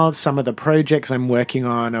now some of the projects I'm working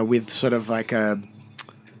on are with sort of like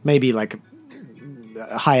maybe like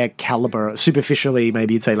a higher caliber, superficially,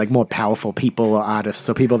 maybe you'd say like more powerful people or artists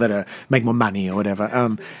or people that make more money or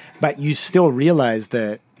whatever. But you still realize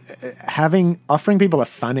that offering people a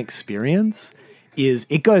fun experience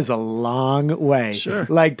it goes a long way. Sure.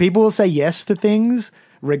 Like people will say yes to things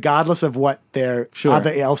regardless of what their Sure.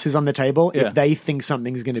 other else is on the table, Yeah. if they think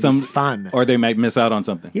something's going to be fun. or they might miss out on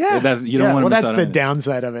something. Yeah. You don't want to miss that's out the on it.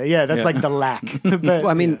 downside of it. Yeah, that's like the lack. But, well,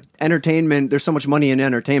 I mean, entertainment, there's so much money in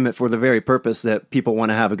entertainment for the very purpose that people want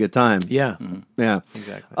to have a good time. yeah. Yeah.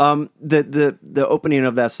 Exactly. The opening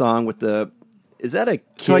of that song with is that a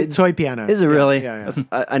kid's? Toy piano. Is it really? Yeah,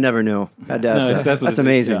 yeah. I never knew. Had to ask No, that. that's what That's it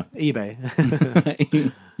is, amazing. yeah.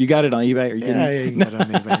 eBay. You got it on eBay? Are you kidding? Yeah, you can get it on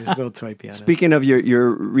eBay. It's a little toy piano. Speaking of your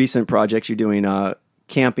recent projects, you're doing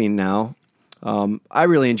camping now. I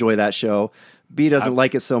really enjoy that show. B doesn't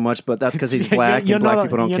like it so much, but that's because he's black and black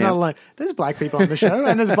people don't you're camp. not alone. There's black people on the show,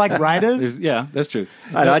 and there's black writers. Yeah, that's true.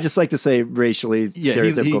 I just like to say racially Yeah,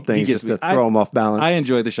 stereotypical things gets just to me. throw him off balance. I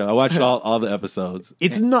enjoy the show. I watched all the episodes.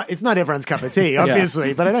 It's not everyone's cup of tea,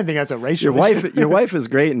 obviously, but I don't think that's a racial your wife is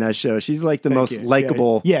great in that show. She's like the most issue.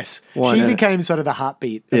 likable. Yeah. Yes, one she in it. became sort of the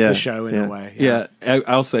heartbeat of the show in a way. Yeah,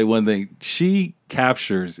 I'll say one thing. She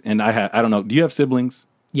captures, and I don't know. Do you have siblings?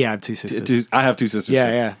 Yeah, I have two sisters. I have two sisters. Yeah,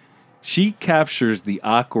 too. yeah. She captures the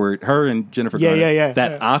awkward, her and Jennifer Yeah, Garner, yeah.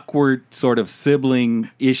 that awkward sort of sibling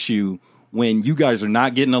issue when you guys are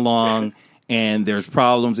not getting along and there's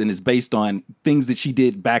problems, and it's based on things that she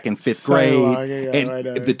did back in fifth grade. long ago, and I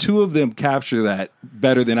know. the two of them capture that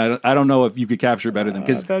better than I don't know if you could capture it better than,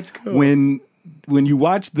 because that's cool. when you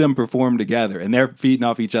watch them perform together and they're feeding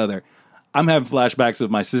off each other, I'm having flashbacks of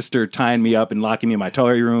my sister tying me up and locking me in my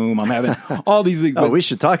toy room. I'm having all these things. Oh, we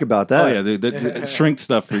should talk about that. Oh yeah, the shrink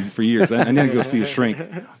stuff for years. I need to go see a shrink.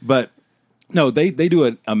 But no, they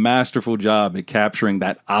do a masterful job at capturing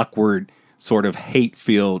that awkward sort of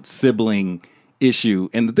hate-filled sibling issue.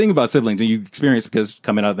 And the thing about siblings, and you experience because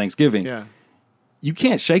coming out of Thanksgiving, you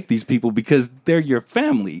can't shake these people because they're your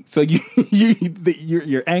family. So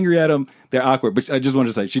you're angry at them. They're awkward. But I just wanted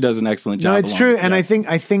to say she does an excellent job. No, it's true, and I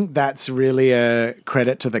think that's really a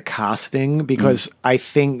credit to the casting, because I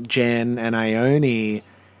think Jen and Ione,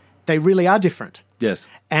 they really are different. Yes.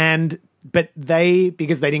 But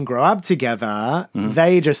because they didn't grow up together,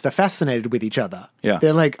 they just are fascinated with each other. Yeah.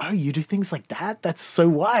 They're like, oh, you do things like that? That's so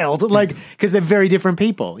wild. Like, because they're very different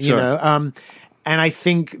people, you Sure. know? And I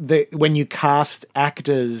think that when you cast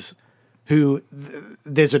actors who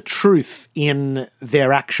there's a truth in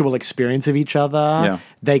their actual experience of each other,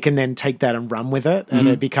 they can then take that and run with it.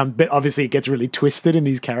 And but obviously it gets really twisted in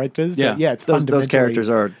these characters. Yeah. But yeah, it's Those characters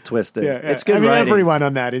are twisted. Yeah, It's good I mean, writing. everyone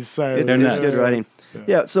on that is so. It's good writing.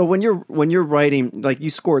 Yeah. So when you're writing, like you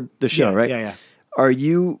scored the show, Yeah, right? yeah. Are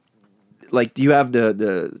you like, do you have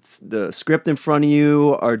the script in front of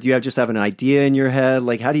you, or do you just have an idea in your head?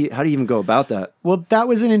 Like, how do you even go about that? Well, that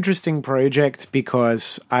was an interesting project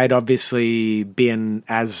because I'd obviously been,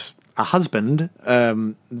 as a husband,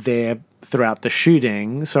 there throughout the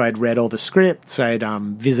shooting. So I'd read all the scripts. I'd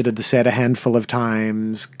visited the set a handful of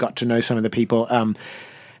times, got to know some of the people,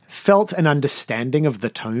 felt an understanding of the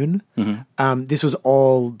tone. This was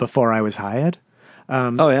all before I was hired.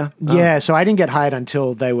 Oh, yeah? Yeah, so I didn't get hired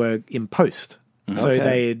until they were in post. So Okay.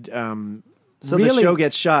 they'd So really, the show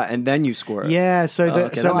gets shot and then you score it. yeah. So okay,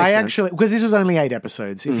 that so makes I sense. actually, because this was only 8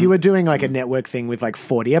 episodes. If you were doing like a network thing with like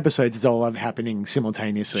 40 episodes, it's all happening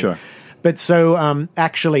simultaneously. Sure. But so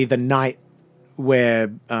actually, the night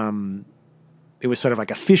where it was sort of like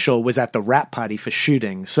official was at the wrap party for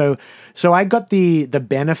shooting. So I got the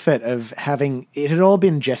benefit of having it had all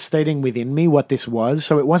been gestating within me what this was.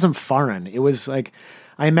 So it wasn't foreign. It was like,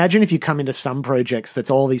 I imagine if you come into some projects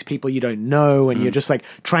that's all these people you don't know and you're just like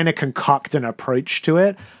trying to concoct an approach to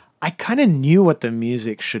it. I kind of knew what the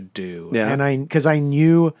music should do. Yeah. And because I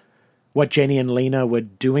knew what Jenny and Lena were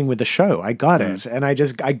doing with the show. I got it. And I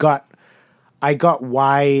got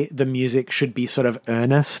why the music should be sort of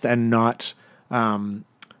earnest and not like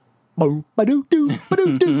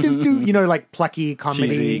plucky comedy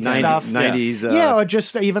Cheesy stuff. 90s. Yeah, or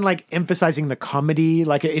just even like emphasizing the comedy.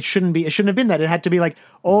 Like it shouldn't have been that. It had to be like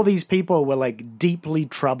all these people were like deeply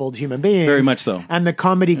troubled human beings. Very much so. And the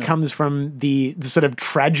comedy comes from the sort of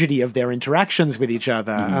tragedy of their interactions with each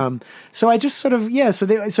other. So I just sort of,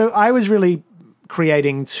 so I was really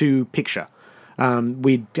creating to picture.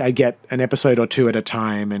 I get an episode or two at a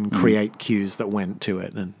time and create cues that went to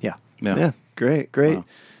it. And yeah. Yeah, great. Wow.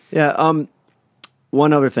 Yeah,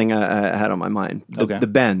 one other thing I had on my mind. The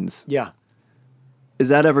bends. Yeah. Is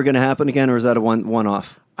that ever going to happen again, or is that a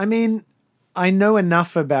one-off? I mean, I know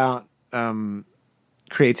enough about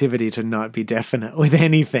creativity to not be definite with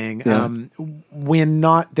anything. Yeah.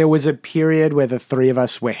 There was a period where the three of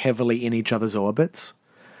us were heavily in each other's orbits.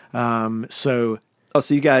 So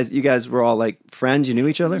you guys were all like friends? You knew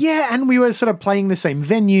each other? yeah, and we were sort of playing the same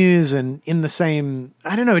venues and in the same,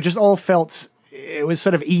 I don't know, it just all felt, it was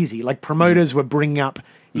sort of easy. Like promoters were bringing up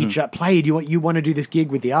each play. Do you want to do this gig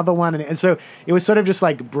with the other one? And so it was sort of just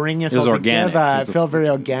like bring us all organic. together. It felt very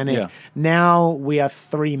organic. Yeah. Now we are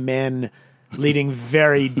three men leading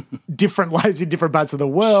very different lives in different parts of the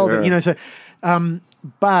world. Sure. So,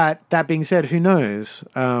 but that being said, who knows?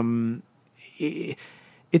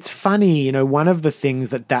 It's funny, one of the things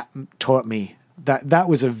that taught me, that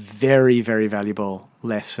was a very, very valuable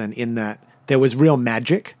lesson in that there was real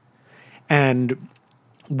magic and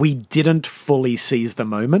we didn't fully seize the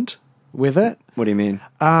moment with it. What do you mean?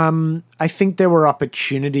 I think there were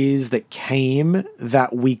opportunities that came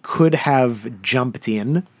that we could have jumped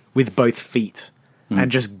in with both feet and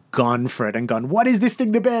just gone for it and gone, what is this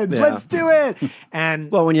thing that bends? Yeah. Let's do it. And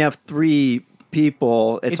Well, when you have 3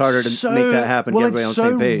 people, it's harder to make that happen, get everybody on the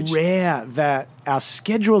same page. It's so rare that our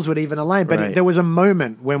schedules would even align, but Right. there was a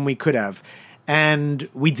moment when we could have, and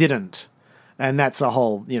we didn't. And that's a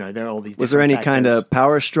whole, there are all these Was there different any kind factors. of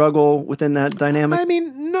power struggle within that dynamic? I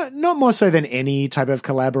mean, not more so than any type of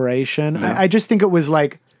collaboration. I just think it was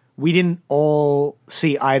like we didn't all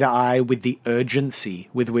see eye to eye with the urgency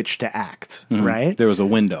with which to act, right? There was a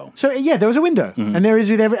window. So yeah, there was a window, and there is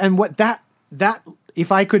with every. And what that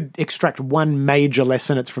if I could extract one major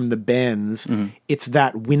lesson, it's from the bends. It's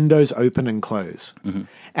that windows open and close.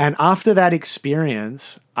 And after that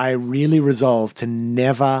experience, I really resolved to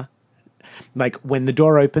never, like when the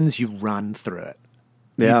door opens, you run through it.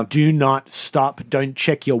 Yeah. You do not stop. Don't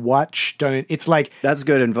check your watch. Don't. It's like That's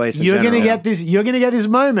good advice. in you're general. gonna get this. You're gonna get this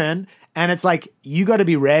moment. And it's like, you got to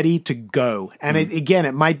be ready to go. And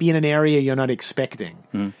it might be in an area you're not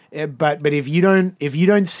expecting. But if you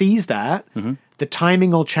don't seize that, the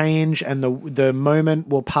timing will change and the moment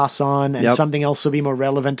will pass on and something else will be more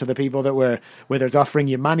relevant to the people that were, whether it's offering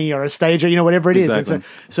you money or a stage or, whatever it is. Exactly. And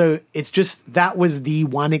so it's just, that was the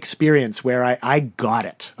one experience where I got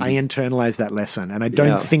it. I internalized that lesson. And I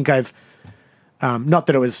don't think I've, not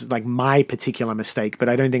that it was like my particular mistake, but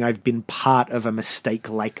I don't think I've been part of a mistake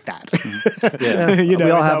like that. We all in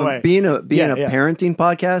have that way. being a Yeah. parenting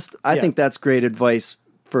podcast. I Yeah. think that's great advice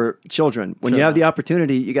for children. When you have the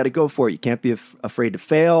opportunity, you got to go for it. You can't be afraid to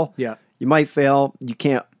fail. Yeah. You might fail. You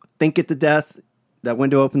can't think it to death. That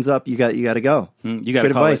window opens up. You got to go. You got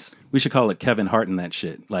to call it. We should call it Kevin Hart and that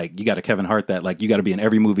shit. Like you got to Kevin Hart that. Like you got to be in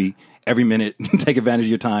every movie, every minute. Take advantage of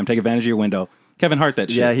your time. Take advantage of your window. Kevin Hart that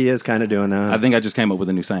shit. Yeah, he is kind of doing that. I think I just came up with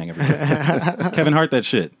a new saying every day. Kevin Hart that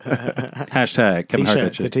shit. Hashtag Kevin Hart that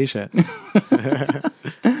It's a shit. t-shirt.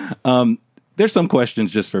 There's some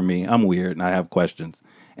questions just for me. I'm weird and I have questions.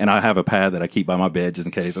 And I have a pad that I keep by my bed just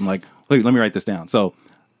in case. I'm like, wait, let me write this down. So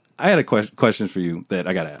I had a question for you that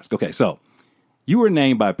I got to ask. Okay, so you were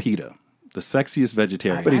named by PETA the sexiest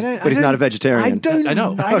vegetarian. But he's not a vegetarian. I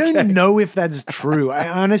know. don't know if that's true. I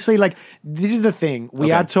honestly, this is the thing.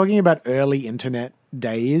 We are talking about early internet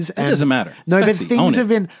days. It doesn't matter. No, Sexy. but things Own have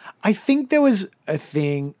it. been, I think there was a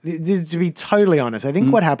thing, to be totally honest, I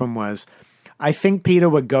think what happened was, I think PETA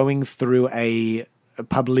were going through a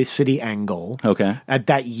publicity angle Okay. at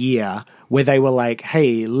that year where they were like,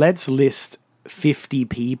 hey, let's list 50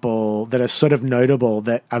 people that are sort of notable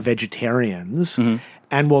that are vegetarians,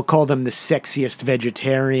 and we'll call them the sexiest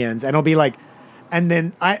vegetarians. And I'll be like, and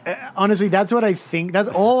then honestly, that's what I think. That's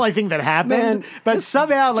all I think that happened. Man, but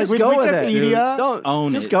somehow, like with Wikipedia, don't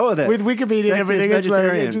own just it. go with it. With Wikipedia and everything, it's like,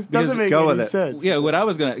 it just doesn't make any sense. Yeah, what I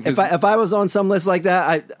was gonna. If I was on some list like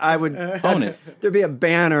that, I would own it. There'd be a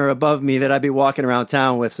banner above me that I'd be walking around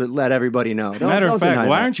town with to let everybody know. Matter of fact,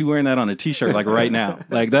 why aren't you wearing that on a T-shirt like right now?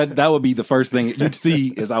 Like that would be the first thing you'd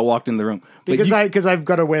see as I walked in the room. But Because I've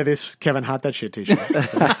got to wear this Kevin Hart that shit T-shirt.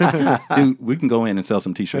 dude, we can go in and sell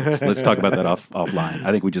some T-shirts. Let's talk about that offline. I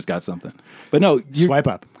think we just got something. But no, Swipe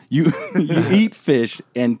up. You eat fish,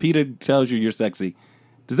 and PETA tells you you're sexy.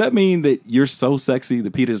 Does that mean that you're so sexy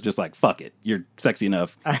that PETA's just like, fuck it, you're sexy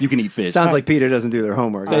enough, you can eat fish? Sounds like Peter doesn't do their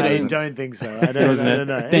homework. I don't think so. I don't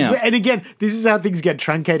know. Damn. And again, this is how things get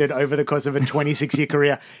truncated over the course of a 26-year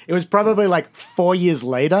career. It was probably like 4 years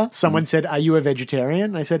later, someone said, are you a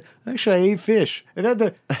vegetarian? I said, actually, I eat fish. And then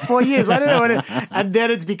the 4 years, I don't know what and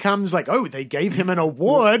then it becomes like, oh, they gave him an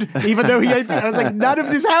award even though he ate fish. I was like, none of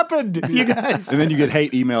this happened, you guys. And then you get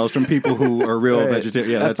hate emails from people who are real vegetarians.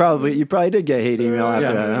 Yeah, you probably did get hate email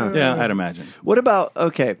after that. Huh? Yeah, I'd imagine. What about,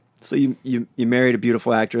 okay, so you married a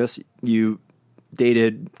beautiful actress. You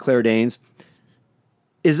dated Claire Danes.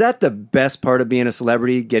 Is that the best part of being a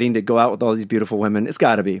celebrity, getting to go out with all these beautiful women? It's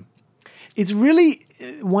got to be. It's really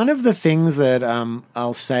one of the things that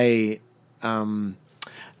I'll say. I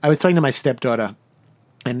was talking to my stepdaughter,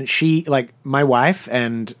 and she, like my wife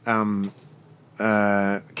and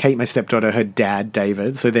Kate, my stepdaughter, her dad,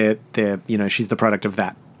 David. So they're she's the product of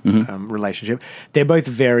that relationship. They're both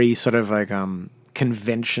very sort of like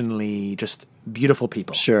conventionally just beautiful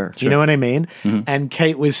people. Sure. You know what I mean? And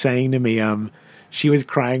Kate was saying to me, she was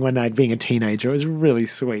crying one night being a teenager. It was really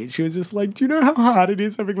sweet. She was just like, do you know how hard it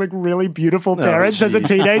is having like really beautiful parents as a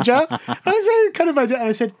teenager? I was like, kind of,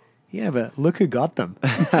 I said, yeah, but look who got them.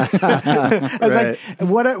 I was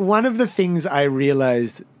like, one of the things I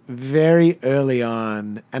realized very early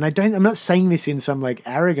on, and I'm not saying this in some like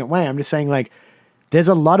arrogant way. I'm just saying like, there's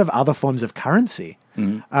a lot of other forms of currency,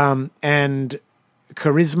 and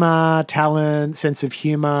charisma, talent, sense of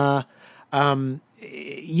humor. Sometimes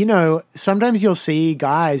you'll see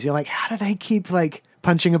guys, you're like, how do they keep like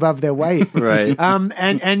punching above their weight? Right.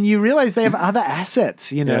 And you realize they have other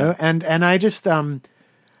assets, Yeah. and I just,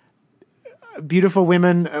 beautiful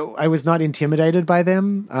women, I was not intimidated by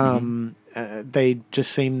them. They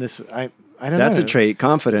just seem this, I don't know. That's a trait,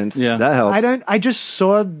 confidence. Yeah. That helps. I just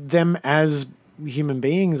saw them as human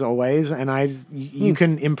beings always, and you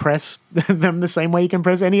can impress them the same way you can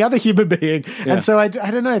impress any other human being. Yeah. And so I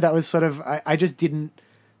don't know, that was sort of, I just didn't,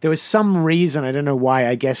 there was some reason, I don't know why,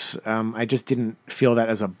 I guess I just didn't feel that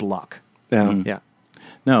as a block. Yeah.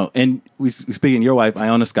 No, and speaking of your wife,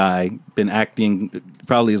 Iona Sky, been acting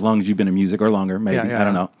probably as long as you've been in music, or longer, maybe. Yeah. I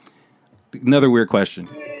don't know. Another weird question.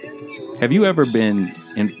 Have you ever been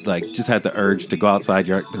in, like, just had the urge to go outside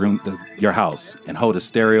your house and hold a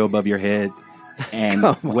stereo above your head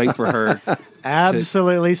and wait for her?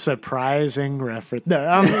 Absolutely surprising reference.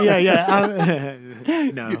 No, no.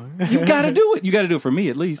 You've got to do it. You got to do it for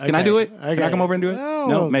me at least. Can I Okay, do it? okay. Can I come over and do it?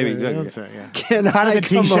 No, maybe. Can Part of I the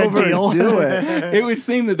come t-shirt over deal. and do it? It would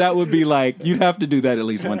seem that would be like, you'd have to do that at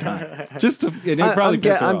least one time. Just to, and it'd probably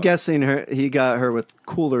piss her I'm off. guessing he got her with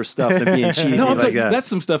cooler stuff than being cheesy No, I'm like talking, that. that's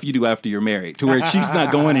some stuff you do after you're married, to where she's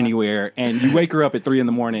not going anywhere, and you wake her up at 3 a.m.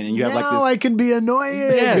 and you have like Now this. I can be annoying.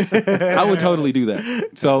 Yes, I would totally do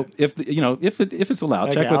that. So if it's allowed,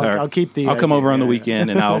 Okay, check with her. I'll keep the I'll come idea, over on the yeah.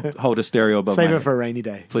 weekend and I'll hold a stereo above Save my it for a rainy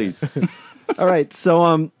day. please. All right,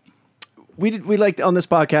 so we like on this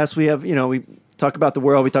podcast we have we talk about the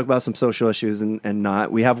world, we talk about some social issues and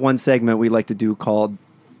not. We have one segment we like to do called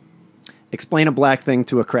 "Explain a Black Thing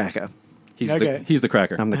to a Cracker." He's Okay. the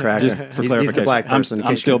cracker. I'm the cracker. Just for He's clarification, the black person, in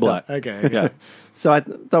I'm case you still couldn't black. Okay. Yeah. So I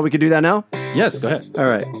thought we could do that now. Yes. Go ahead. All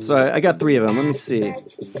right, so I got 3 of them. Let me see.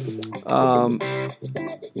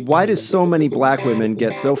 Why do so many black women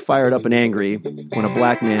get so fired up and angry when a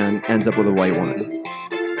black man ends up with a white woman?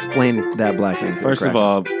 Explain that black thing. First of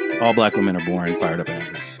all black women are born fired up and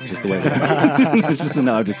angry. Just the way they are. It's just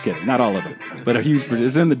no. I'm just kidding. Not all of them, but a huge.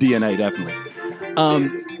 It's in the DNA, definitely.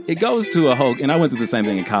 It goes to a whole, and I went through the same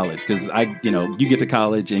thing in college because you get to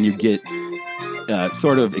college and you get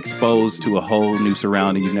sort of exposed to a whole new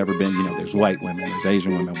surrounding. You've never been, there's white women, there's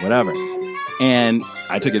Asian women, whatever. And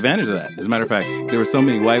I took advantage of that. As a matter of fact, there were so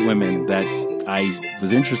many white women that I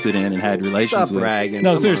was interested in and had relations Stop with. bragging.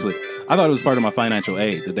 No, Come seriously. I thought it was part of my financial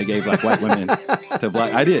aid that they gave like white women to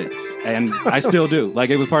black. I did. And I still do. Like,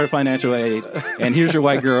 it was part of financial aid. And here's your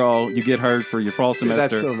white girl. You get her for your fall semester.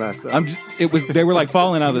 That's so messed up. They were like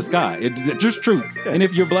falling out of the sky. It's just true. And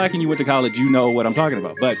if you're black and you went to college, you know what I'm talking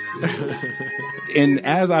about. But, and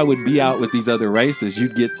as I would be out with these other races,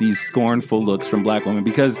 you'd get these scornful looks from black women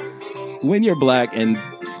because when you're black and,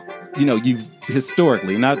 you know, you've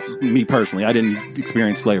historically, not me personally, I didn't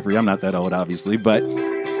experience slavery. I'm not that old, obviously. But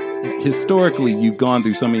historically, you've gone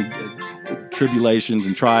through so many tribulations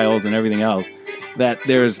and trials and everything else that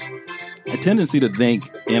there's a tendency to think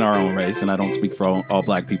in our own race, and I don't speak for all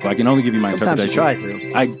black people. I can only give you my interpretation. Sometimes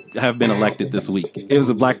you try to. I have been elected this week. It was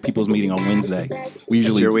a black people's meeting on Wednesday. We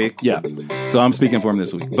usually, It's your week? Yeah. So I'm speaking for them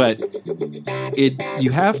this week. But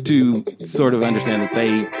you have to sort of understand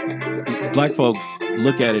that black folks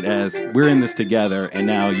look at it as we're in this together, and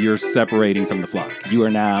now you're separating from the flock. You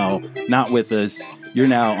are now not with us. You're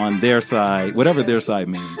now on their side, whatever their side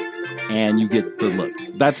means, and you get the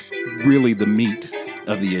looks. That's really the meat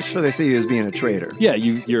of the issue. So they see you as being a traitor. Yeah,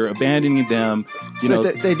 you're abandoning them. You know,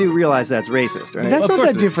 But they do realize that's racist, right? That's Of not course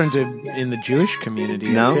that it different in the Jewish community.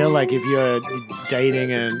 No? I feel like if you're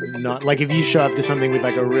dating and not like if you show up to something with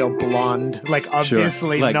like a real blonde, like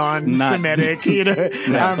obviously Like, non-Semitic, you know,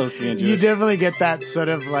 supposed to be in you Jewish. definitely get that sort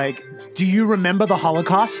of like, do you remember the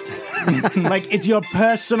Holocaust? Like it's your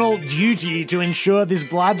personal duty to ensure this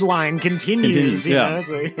bloodline continues. You yeah. know?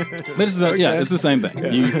 So- But it's the same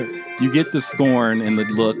thing. You get the scorn and the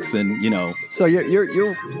looks, and you know. So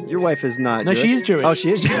your wife is not No, Jewish? she is Jewish. Oh,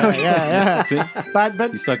 she is Jewish. yeah. See? But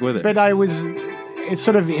You stuck with it. But it's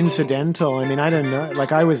sort of incidental. I mean, I don't know. Like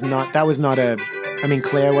that was not I mean,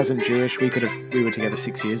 Claire wasn't Jewish. We were together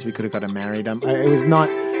 6 years. We could have gotten married. It was not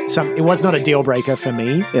a deal breaker for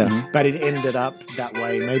me. Yeah. But it ended up that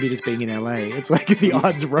way. Maybe just being in LA, it's like the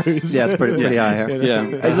odds rose. Yeah, it's pretty high here. You know?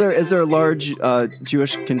 Yeah. Is there a large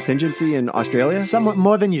Jewish contingency in Australia? Somewhat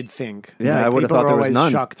more than you'd think. Yeah, Like, I would've people thought are there was always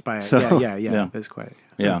none. shocked by it. So- Yeah. There's quite.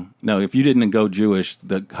 Yeah. No, if you didn't go Jewish,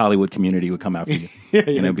 the Hollywood community would come after you. Yeah, and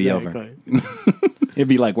it'd be over. exactly. It'd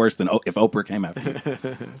be like worse than if Oprah came after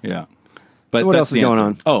you. Yeah. But So what that's else is the going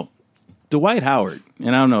answer. on? Oh, Dwight Howard. And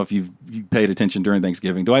I don't know if you paid attention during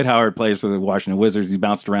Thanksgiving. Dwight Howard plays for the Washington Wizards. He's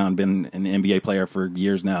bounced around, been an NBA player for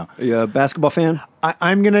years now. Are you a basketball fan?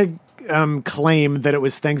 I'm going to claim that it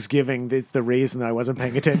was Thanksgiving. That's the reason I wasn't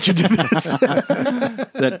paying attention to this.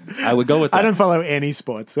 That I would go with that. I don't follow any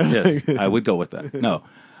sports. Yes, I would go with that. No.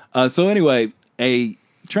 So anyway, a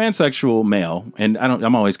transsexual male, and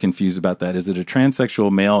I'm always confused about that. Is it a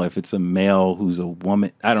transsexual male if it's a male who's a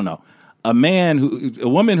woman? I don't know. A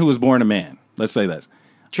woman who was born a man. Let's say that.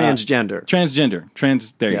 Transgender.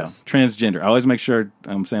 There you Yes. go. Transgender. I always make sure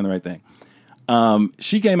I'm saying the right thing.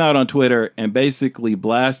 She came out on Twitter and basically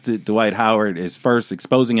blasted Dwight Howard as first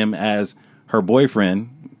exposing him as her boyfriend.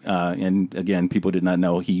 And again, people did not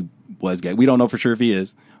know he was gay. We don't know for sure if he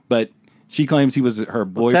is, but she claims he was her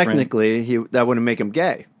boyfriend. Technically, that wouldn't make him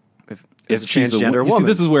gay. If she's transgender you see, woman.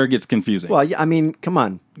 this is where it gets confusing. Well, yeah, I mean, come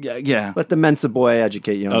on. Yeah. Let the Mensa boy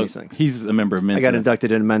educate you on Oh, these things. he's a member of Mensa. I got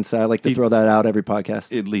inducted into Mensa. I like to throw that out every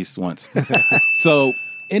podcast. At least once. So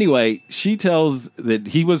anyway, she tells that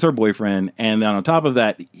he was her boyfriend, and then on top of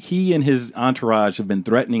that, he and his entourage have been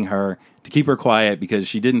threatening her to keep her quiet because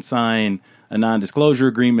she didn't sign a non-disclosure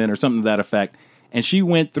agreement or something to that effect. And she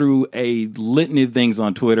went through a litany of things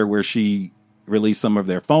on Twitter where she released some of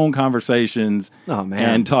their phone conversations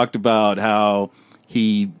and talked about how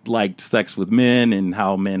he liked sex with men and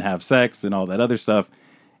how men have sex and all that other stuff.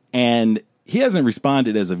 And he hasn't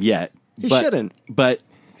responded as of yet. He shouldn't. But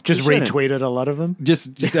Just shouldn't. retweeted a lot of them.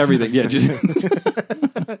 just everything. Yeah, just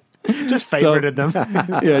Just favorited them.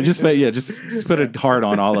 just put a heart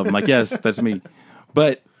on all of them. Like, yes, that's me.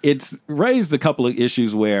 But it's raised a couple of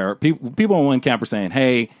issues where people on one camp are saying,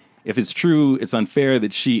 hey, if it's true, it's unfair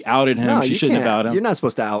that she outed him. No, she you shouldn't have can't. outed him. You're not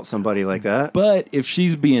supposed to out somebody like that. But if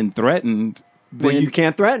she's being threatened, Well, then you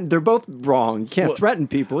can't threaten. They're both wrong. You can't threaten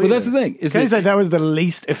people. Well, that's the thing. Is Can I that- say that was the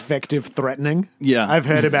least effective threatening I've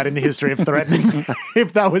heard about in the history of threatening?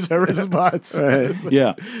 If that was her response.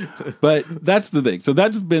 yeah. But that's the thing. So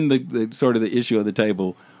that's been the sort of the issue of the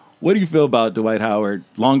table. What do you feel about Dwight Howard,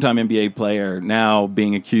 longtime NBA player, now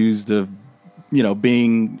being accused of,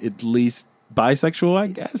 being at least bisexual, I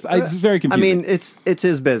guess? It's very confusing. I mean, it's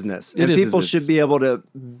his business. It And is his people business. should be able to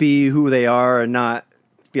be who they are and not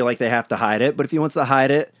feel like they have to hide it. But if he wants to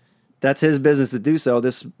hide it, that's his business to do so.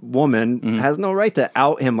 This woman has no right to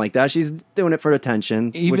out him like that. She's doing it for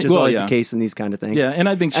attention, which is always the case in these kind of things. Yeah, and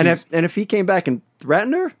I think she's... And if he came back and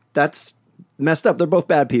threatened her, that's messed up. They're both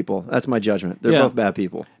bad people. That's my judgment. They're both bad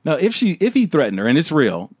people. No, if he threatened her and it's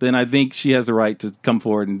real, then I think she has the right to come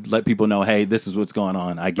forward and let people know, hey, this is what's going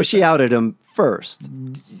on. But she outed him first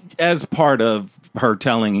as part of her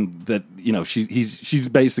telling that she's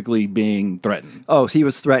basically being threatened. Oh, he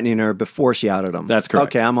was threatening her before she outed him. That's correct.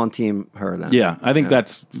 Okay, I'm on team her then. Yeah, I think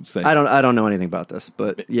that's safe. I don't know anything about this,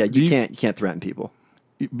 but yeah, you can't threaten people.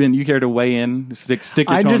 Ben, you care to weigh in? Stick your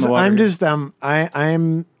toe in the water.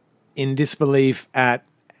 I'm in disbelief at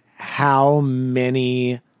how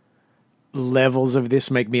many levels of this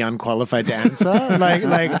make me unqualified to answer.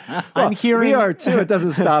 I'm hearing. We are too. It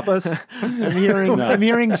doesn't stop us. I'm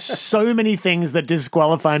hearing so many things that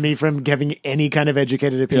disqualify me from having any kind of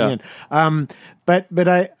educated opinion. Yeah. But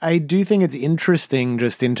I do think it's interesting,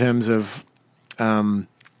 just in terms of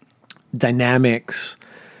dynamics,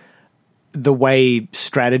 the way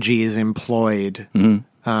strategy is employed.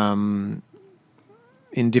 Mm-hmm.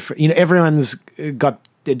 In different, everyone's got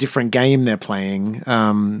a different game they're playing.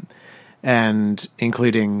 And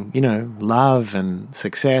including, love and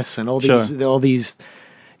success and all these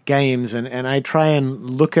games. And I try and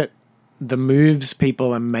look at the moves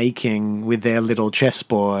people are making with their little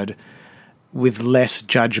chessboard with less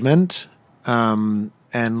judgment and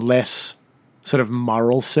less sort of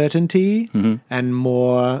moral certainty, and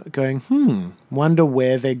more going, wonder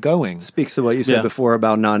where they're going. Speaks to what you said before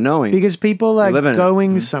about not knowing. Because people are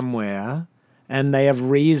going somewhere, and they have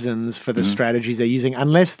reasons for the strategies they're using,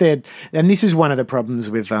 unless they're... And this is one of the problems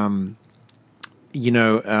with, why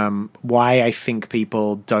I think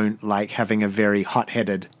people don't like having a very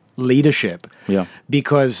hot-headed leadership. Yeah.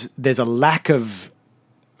 Because there's a lack of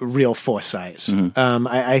real foresight.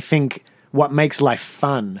 I think what makes life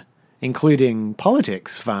fun, including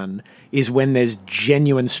politics fun, is when there's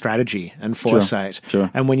genuine strategy and foresight. Sure.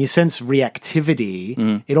 And when you sense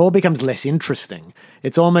reactivity, it all becomes less interesting.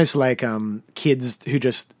 It's almost like kids who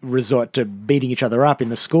just resort to beating each other up in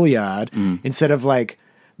the schoolyard instead of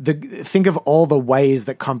think of all the ways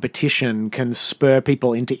that competition can spur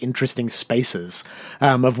people into interesting spaces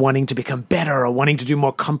of wanting to become better or wanting to do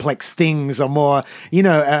more complex things or more,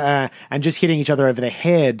 and just hitting each other over the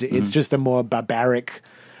head. It's just a more barbaric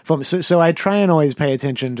form. So I try and always pay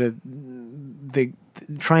attention to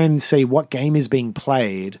try and see what game is being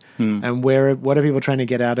played and what are people trying to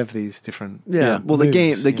get out of these different well,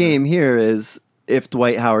 moves, the game here is, if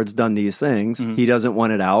Dwight Howard's done these things, he doesn't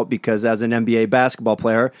want it out because as an NBA basketball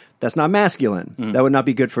player, that's not masculine. That would not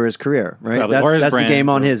be good for his career, right? That's the game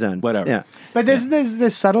on his end. Whatever. Yeah. But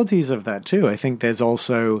there's subtleties of that too. I think there's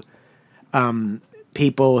also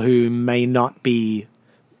people who may not be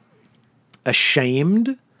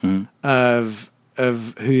ashamed of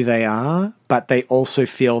who they are, but they also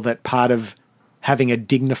feel that part of having a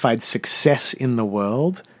dignified success in the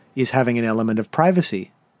world is having an element of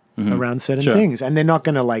privacy around certain things. And they're not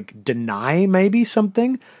going to deny maybe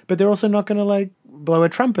something, but they're also not going to blow a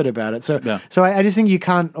trumpet about it. So I just think you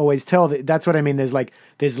can't always tell. That's what I mean.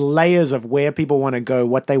 There's layers of where people want to go,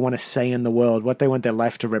 what they want to say in the world, what they want their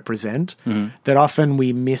life to represent, that often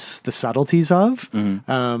we miss the subtleties of. That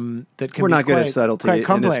can We're not good at subtlety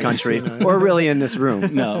in this country, or really in this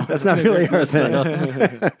room. No. That's not really our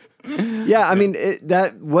thing. Yeah, I mean,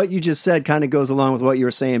 what you just said kind of goes along with what you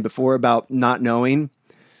were saying before about not knowing.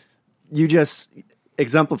 You just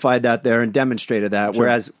exemplified that there and demonstrated that,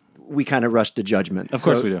 whereas we kind of rush to judgment. Of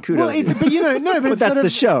course we do. Kudos. Well, but that's the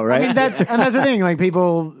show, right? I mean, that's the thing.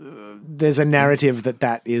 People, there's a narrative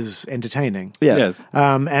that is entertaining. Yeah. Yes.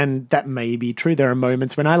 And that may be true. There are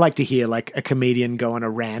moments when I like to hear a comedian go on a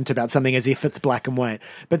rant about something as if it's black and white.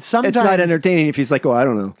 But sometimes it's not entertaining if he's like, oh, I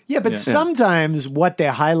don't know. Yeah, but sometimes what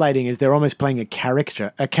they're highlighting is they're almost playing a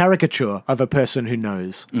caricature of a person who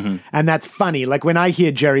knows. And that's funny. When I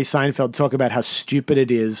hear Jerry Seinfeld talk about how stupid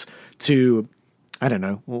it is to, I don't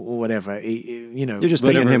know, whatever. You're just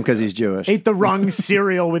picking him because he's Jewish. Eat the wrong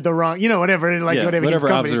cereal with the wrong, whatever his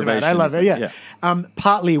comedy's about. I love it. Yeah.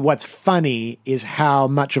 Partly what's funny is how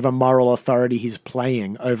much of a moral authority he's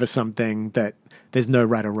playing over something that there's no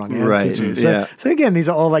right or wrong answer to. So again, these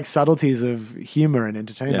are all subtleties of humor and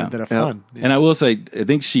entertainment that are fun. Yeah. And I will say, I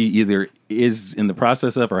think she either is in the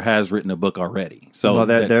process of or has written a book already. So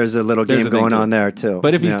there's a little game going on there too.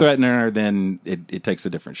 But if he's threatening her, then it takes a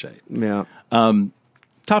different shade. Yeah.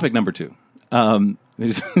 Topic number 2.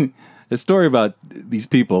 There's a story about these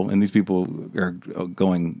people, and these people are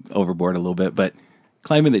going overboard a little bit, but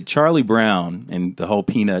claiming that Charlie Brown and the whole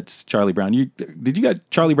Peanuts, Charlie Brown. Did you got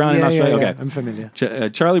Charlie Brown in Australia? Yeah, okay, I'm familiar.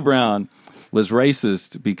 Charlie Brown was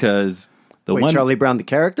racist because Charlie Brown the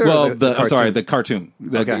character? Well, I'm sorry, the cartoon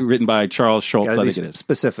written by Charles Schultz. I think it is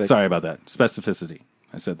specific. Sorry about that. Specificity.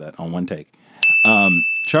 I said that on one take.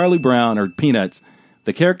 Charlie Brown or Peanuts,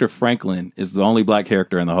 the character Franklin is the only black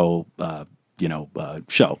character in the whole,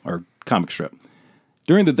 show or comic strip.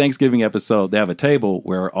 During the Thanksgiving episode, they have a table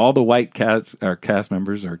where all the white cast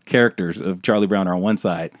members or characters of Charlie Brown are on one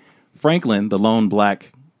side. Franklin, the lone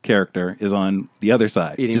black character, is on the other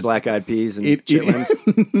side. Eating black-eyed peas and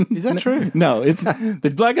chitlins. Is that true? No, it's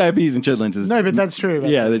the black-eyed peas and chitlins is... No, but that's true.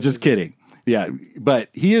 Yeah, they're just kidding. Yeah, but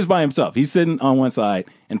he is by himself. He's sitting on one side,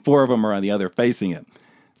 and 4 of them are on the other facing him.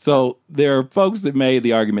 So there are folks that made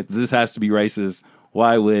the argument that this has to be racist.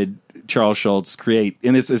 Why would Charles Schultz create...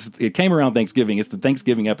 And it came around Thanksgiving. It's the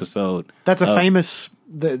Thanksgiving episode. That's a famous...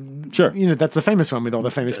 Sure. That's the famous one with all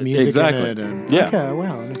the famous music exactly. in it. And, yeah. Okay,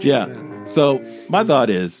 wow. Yeah. So my thought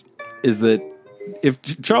is that if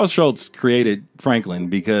Charles Schultz created Franklin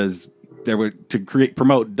because they were to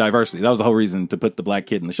promote diversity, that was the whole reason to put the black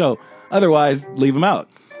kid in the show. Otherwise, leave him out.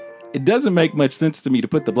 It doesn't make much sense to me to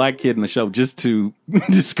put the black kid in the show just to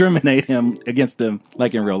discriminate against him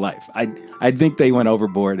like in real life. I think they went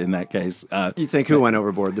overboard in that case. You think who went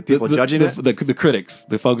overboard? The people judging it? The critics,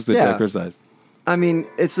 the folks that criticize. I mean,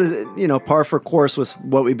 it's par for course with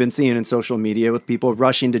what we've been seeing in social media with people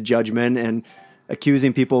rushing to judgment and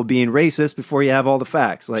accusing people of being racist before you have all the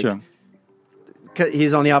facts. Like, sure.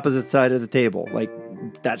 He's on the opposite side of the table. Like,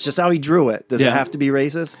 that's just how he drew it. Does it have to be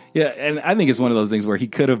racist? Yeah, and I think it's one of those things where he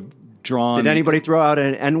could have drawn. Did anybody throw out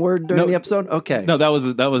an N-word during the episode? Okay. No, that was.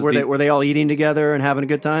 Were they all eating together and having a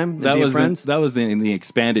good time? That was friends? That was in the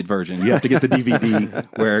expanded version. You have to get the DVD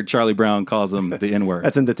where Charlie Brown calls him the N-word.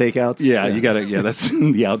 That's in the takeouts. Yeah, you got to. Yeah, that's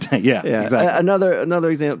the outtake. Yeah, exactly. Another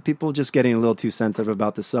example. People just getting a little too sensitive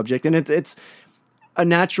about the subject, and it's a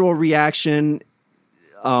natural reaction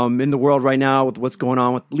in the world right now with what's going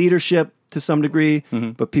on with leadership to some degree.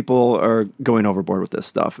 Mm-hmm. But people are going overboard with this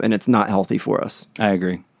stuff, and it's not healthy for us. I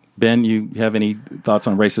agree. Ben, you have any thoughts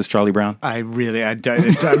on racist Charlie Brown? I really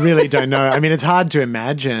don't know. I mean, it's hard to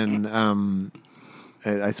imagine.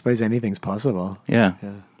 I suppose anything's possible. Yeah.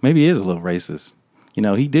 Maybe he is a little racist.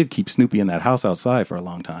 He did keep Snoopy in that house outside for a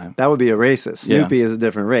long time. That would be a racist. Snoopy is a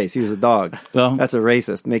different race. He was a dog. Well, that's a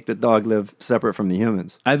racist. Make the dog live separate from the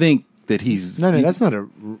humans. I think that he's... No, that's not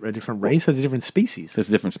a different race. That's a different species. It's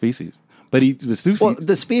a different species. But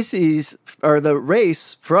the species, or the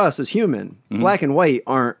race, for us is human. Mm-hmm. Black and white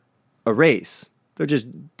aren't a race. They're just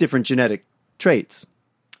different genetic traits.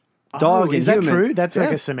 Dog and is that human. true? That's like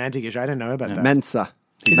a semantic issue. I didn't know about that. Mensa.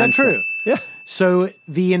 Is that true? Yeah. So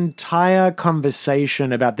the entire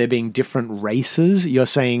conversation about there being different races, you're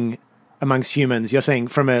saying amongst humans, you're saying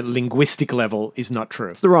from a linguistic level is not true.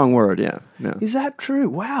 It's the wrong word, yeah. Is that true?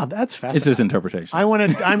 Wow, that's fascinating. It's his interpretation. I'm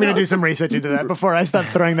going to do some research into that before I start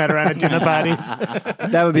throwing that around at dinner parties.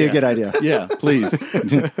 That would be a good idea. Yeah, please.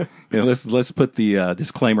 Let's put the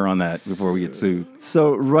disclaimer on that before we get sued.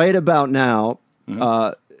 So right about now,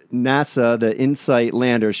 NASA, the InSight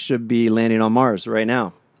lander, should be landing on Mars right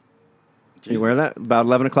now. You aware of that? About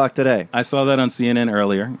 11 o'clock today. I saw that on CNN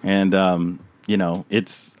earlier, and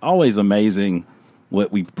it's always amazing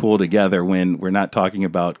what we pull together when we're not talking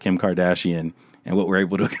about Kim Kardashian and what we're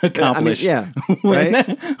able to accomplish.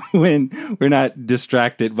 When we're not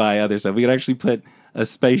distracted by other stuff. We could actually put a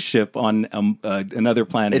spaceship on another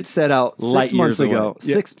planet. It set out 6 months ago.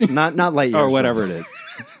 Not light years. Or whatever it is.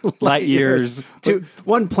 Light years. To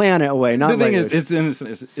one planet away, not the thing light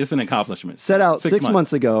is, it's an accomplishment. Set out 6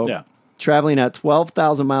 months ago. Yeah. Traveling at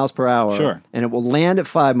 12,000 miles per hour. Sure. And it will land at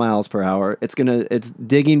 5 miles per hour. It's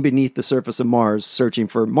digging beneath the surface of Mars, searching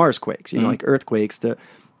for Mars quakes, like earthquakes, to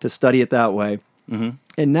study it that way. Mm-hmm.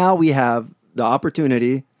 And now we have the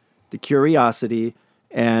opportunity, the curiosity,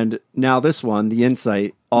 and now this one, the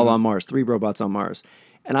InSight, all on Mars, 3 robots on Mars.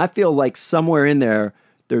 And I feel like somewhere in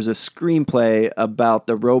there's a screenplay about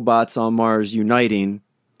the robots on Mars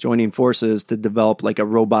joining forces to develop like a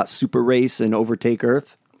robot super race and overtake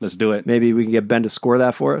Earth. Let's do it. Maybe we can get Ben to score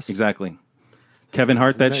that for us. Exactly. Kevin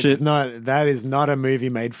Hart, that shit. That is not a movie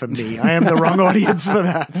made for me. I am the wrong audience for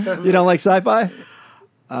that. You don't like sci-fi?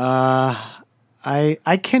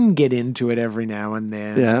 I can get into it every now and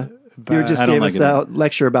then. Yeah. You just gave us that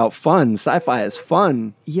lecture about fun. Sci-fi is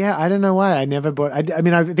fun. Yeah, I don't know why. I never bought... I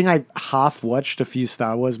think I half watched a few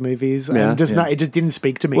Star Wars movies. It just didn't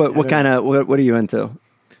speak to me. What are you into?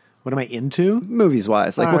 What am I into? Movies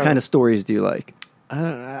wise. Like what kind of stories do you like? I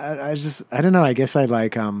don't know. I guess I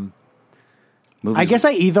like movies. I guess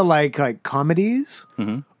I either like comedies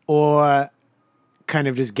or kind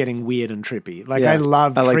of just getting weird and trippy. Like I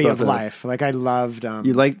loved Tree of Life. Like I loved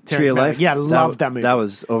you like Tree of Life? Yeah, I loved that movie. That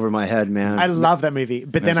was over my head, man. I love that movie.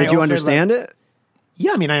 But then did you understand it?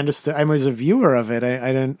 Yeah, I mean I understood. I was a viewer of it.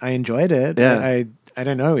 I enjoyed it. Yeah. I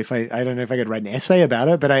don't know if I could write an essay about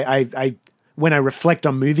it, but I when I reflect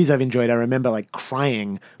on movies I've enjoyed, I remember like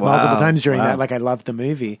crying multiple times during that. Like I loved the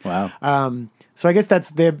movie. Wow. So I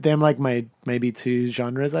guess they're like my maybe two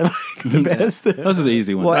genres I like the best. Those are the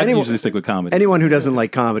easy ones. I usually stick with comedy. Anyone who doesn't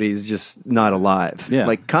like comedy is just not alive. Yeah.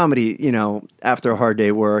 Like comedy, after a hard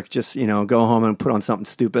day work, just, go home and put on something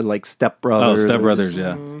stupid like Step Brothers. Oh, Step Brothers,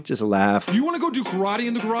 yeah. Just laugh. You want to go do karate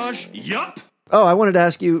in the garage? Yup. Oh, I wanted to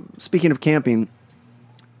ask you, speaking of camping,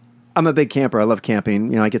 I'm a big camper. I love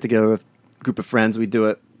camping. I get together with a group of friends. We do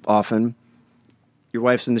it often. Your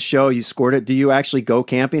wife's in the show. You scored it. Do you actually go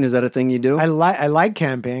camping? Is that a thing you do? I like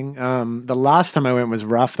camping. The last time I went was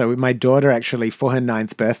rough, though. My daughter actually, for her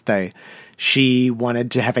 9th birthday, she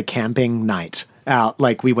wanted to have a camping night out.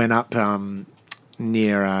 Like we went up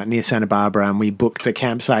near Santa Barbara and we booked a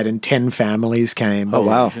campsite and 10 families came. Oh,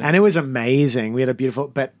 wow. And it was amazing. We had a beautiful,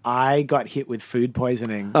 but I got hit with food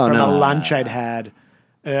poisoning from a lunch I'd had.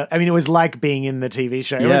 It was like being in the TV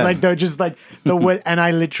show. It was like and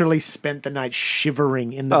I literally spent the night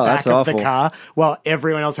shivering in the back of the car while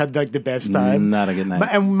everyone else had like the best time. Not a good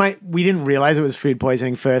night. We didn't realize it was food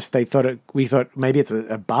poisoning first. We thought maybe it's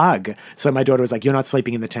a bug. So my daughter was like, "You're not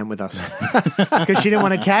sleeping in the tent with us," because she didn't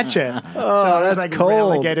want to catch it. Oh, that's like cold.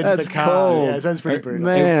 Relegated That's to the car. cold. Yeah, so it's pretty brutal.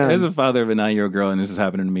 Man. As a father of a 9-year-old girl, and this is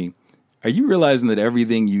happening to me, are you realizing that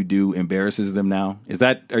everything you do embarrasses them now?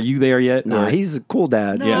 Are you there yet? No, he's a cool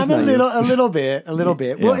dad. No, I'm a little bit.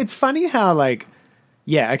 Yeah. Well, it's funny how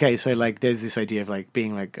so like there's this idea of like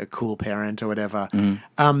being like a cool parent or whatever.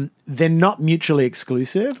 They're not mutually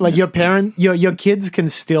exclusive. Like your kids can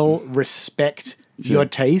still respect your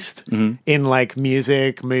taste in like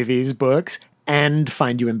music, movies, books, and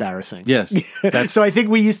find you embarrassing. Yes. So I think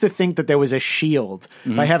we used to think that there was a shield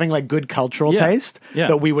by having like good cultural taste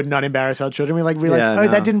that we would not embarrass our children. We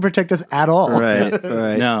realized, that didn't protect us at all. Right.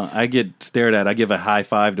 No, I get stared at. I give a high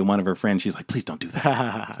five to one of her friends. She's like, please don't do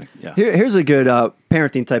that. Here's a good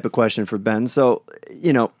parenting type of question for Ben. So,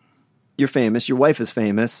 you're famous. Your wife is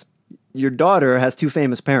famous. Your daughter has 2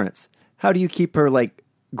 famous parents. How do you keep her like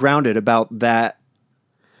grounded about that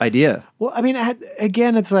idea? Well, I mean,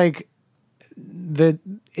 again, it's like,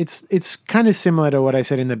 it's kind of similar to what I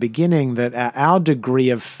said in the beginning, that our degree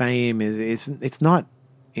of fame it's not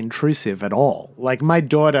intrusive at all. Like my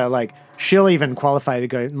daughter, like she'll even qualify to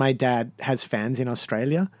go, my dad has fans in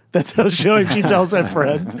Australia. That's how she tells her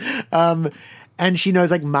friends. And she knows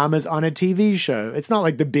like Mama's on a TV show. It's not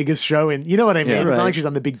like the biggest show you know what I mean? It's not like she's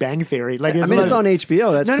on The Big Bang Theory. Like it's on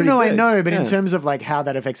HBO. That's pretty big. I know, but in terms of like how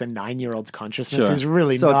that affects a 9-year-old's consciousness is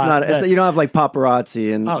really so not. It's not. You don't have like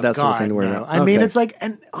paparazzi and that sort of thing. No. I mean, it's like,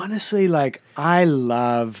 and honestly, like I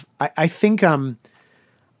think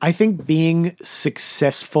being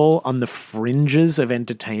successful on the fringes of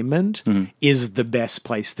entertainment is the best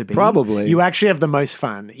place to be. Probably. You actually have the most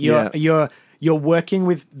fun. You're working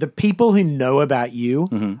with the people who know about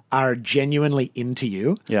you are genuinely into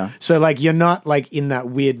you. Yeah. So like you're not like in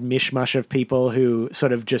that weird mishmash of people who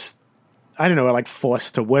sort of just, I don't know, are like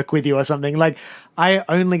forced to work with you or something. Like I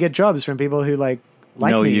only get jobs from people who like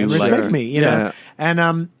know me you, and respect like, me, you know. And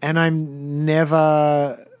I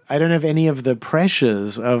don't have any of the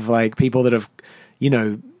pressures of like people that have,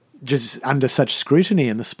 just under such scrutiny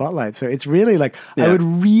in the spotlight. So it's really like, I would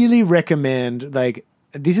really recommend like,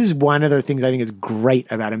 this is one of the things I think is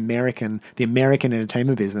great about the American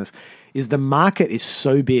entertainment business is the market is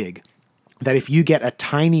so big that if you get a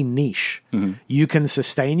tiny niche, you can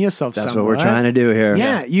sustain yourself somewhat. That's what we're trying to do here.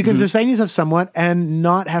 Yeah, you can sustain yourself somewhat and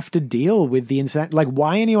not have to deal with the insane. Like,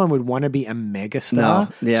 why anyone would want to be a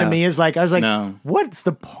megastar to me is like, I was like, what's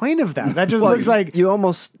the point of that? That just looks like you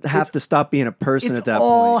almost have to stop being a person at that point. It's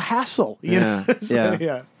all hassle, you know?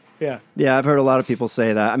 So, Yeah, I've heard a lot of people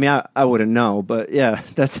say that. I mean, I wouldn't know, but yeah,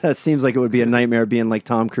 that seems like it would be a nightmare being like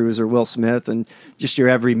Tom Cruise or Will Smith, and just your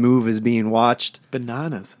every move is being watched.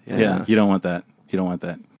 Bananas. Yeah, you don't want that. You don't want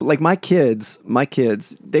that. Like my kids,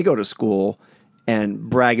 they go to school and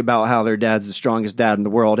brag about how their dad's the strongest dad in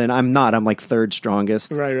the world, and I'm not. I'm like 3rd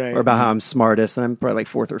strongest, right, or about how I'm smartest, and I'm probably like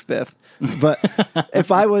 4th or 5th. But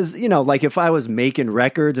if I was, if I was making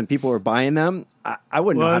records and people were buying them, I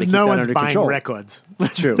wouldn't know how to keep that under control. No one's buying records.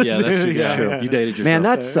 True. Yeah, that's true. Yeah, true. yeah. You dated yourself. Man,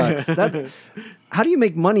 that sucks. How do you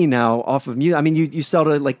make money now off of music? I mean, you sell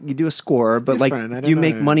to like you do a score, but like, do you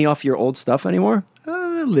make money off your old stuff anymore?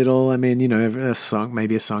 A little. I mean, a song,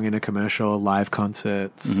 maybe a song in a commercial, live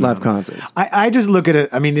concerts. Live concerts. I just look at it.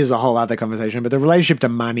 I mean, this is a whole other conversation, but the relationship to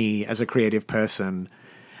money as a creative person,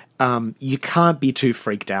 you can't be too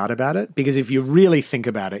freaked out about it, because if you really think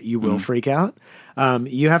about it, you will freak out.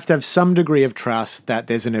 You have to have some degree of trust that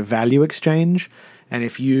there's a value exchange. And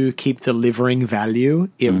if you keep delivering value,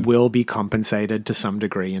 it will be compensated to some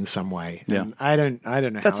degree in some way. Yeah. And I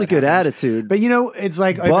don't know. That's how a it good happens. attitude. But it's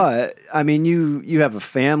like, But I mean, you have a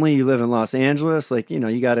family. You live in Los Angeles. Like,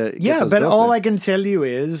 you got to. yeah. But all I can tell you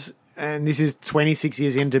is, and this is 26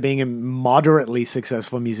 years into being a moderately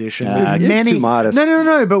successful musician. With you're many, too modest.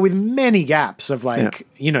 No, but with many gaps of like,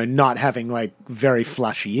 not having like very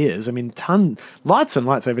flush years. I mean, lots and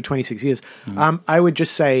lots over 26 years. I would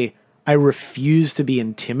just say I refuse to be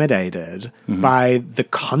intimidated by the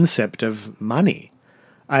concept of money.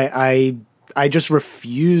 I just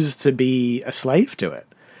refuse to be a slave to it.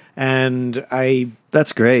 And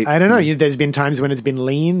That's great. I don't know. There's been times when it's been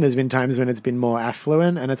lean. There's been times when it's been more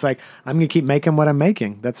affluent. And it's like, I'm going to keep making what I'm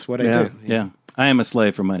making. That's what I do. Yeah. I am a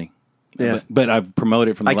slave for money. Yeah. But I've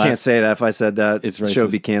promoted from the I last... can't say that. If I said that, It's the show would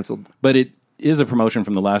racist. be canceled. But it is a promotion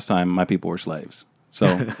from the last time my people were slaves. So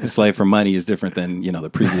a slave for money is different than, the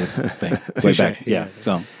previous thing. Way back. Yeah.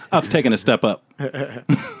 So I've taken a step up. All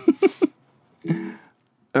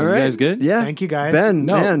You right. guys good? Yeah. Thank you, guys. Ben,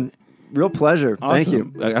 No. man, real pleasure. Thank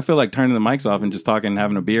Awesome. you. I feel like turning the mics off and just talking and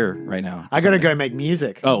having a beer right now. I got to go make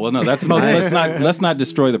music. Oh well, no. Let's not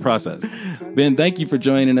destroy the process. Ben, thank you for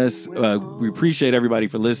joining us. We appreciate everybody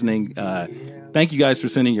for listening. Thank you guys for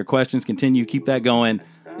sending your questions. Keep that going.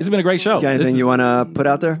 It's been a great show. Got anything you want to put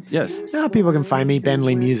out there? Yes. Now people can find me, Ben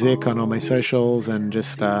Lee Music, on all my socials, and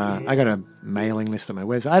just I got a mailing list on my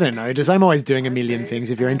website. I don't know. I'm always doing a million things.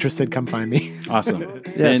 If you're interested, come find me. Awesome.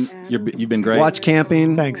 Yes. Ben, you've been great. Watch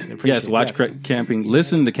camping. Thanks. Yes, watch camping.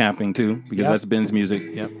 Listen to camping too, because that's Ben's music.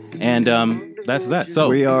 Yep. And that's that. So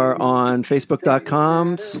We are on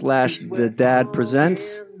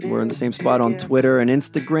Facebook.com/TheDadPresents. We're in the same spot on Twitter and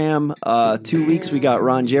Instagram. 2 weeks, we got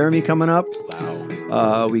Ron Jeremy coming up.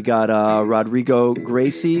 Wow. We got Rodrigo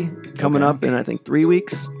Gracie coming up in, I think, 3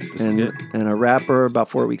 weeks. good. And a rapper about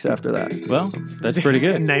 4 weeks after that. well, that's pretty A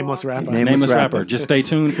good. nameless rapper. Nameless Rapper. rapper. Just stay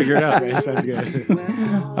tuned. Figure it out. Okay, sounds good.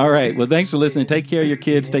 All right. Well, thanks for listening. Take care of your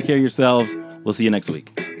kids. Take care of yourselves. We'll see you next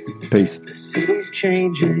week. Peace. The city's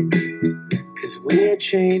changing, 'cause we're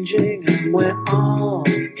changing, and we're all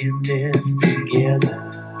in this together.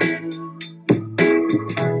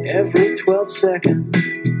 Every 12 seconds,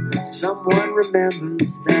 someone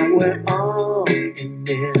remembers that we're all in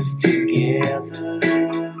this together.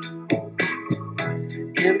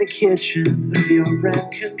 In the kitchen of your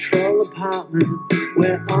rent control apartment,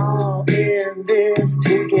 we're all in this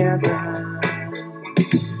together.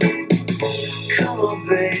 Come on,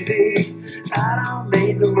 baby, I don't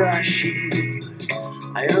mean to rush you.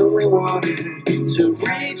 I only wanted to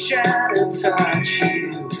reach out and touch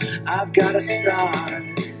you. I've got to start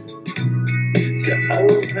to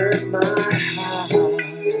open my heart.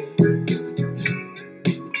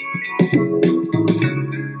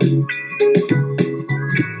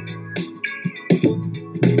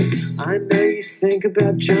 I know you think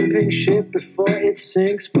about jumping ship before it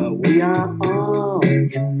sinks, but we are all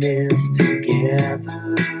in this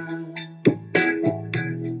together.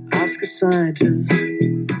 Ask a scientist,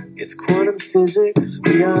 it's quantum physics,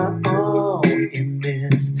 we are all in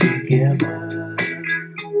this together.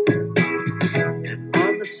 And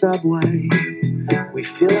on the subway, we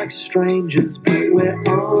feel like strangers, but we're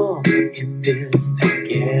all in this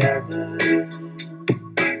together.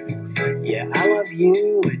 Yeah, I love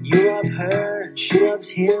you and you love her and she loves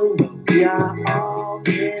him, but we are all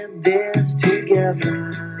in this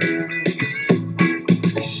together.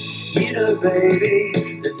 You know,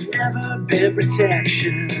 baby, there's never been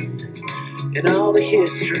protection in all the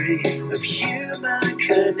history of human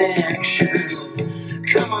connection.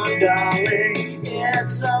 Come on, darling,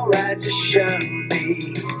 it's alright to show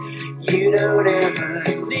me you don't ever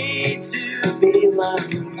need to be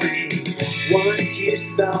lonely. Once you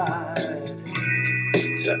start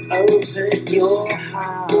to open your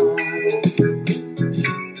heart,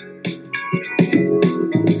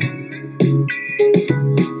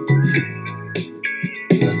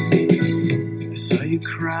 I saw you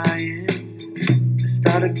crying, I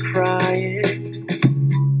started crying,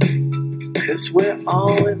 'cause we're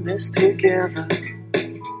all in this together.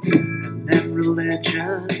 And then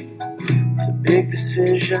religion, it's a big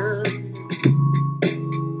decision,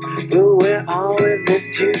 but we're all in this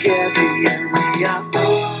together. Yeah, we are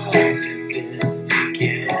all in this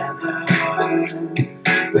together.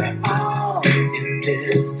 We're all in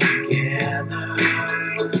this together.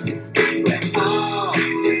 We're all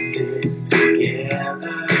in this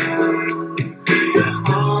together. We're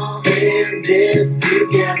all in this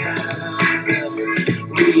together.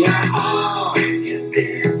 We are all in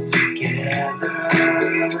this together.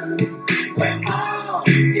 We're all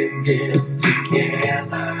in this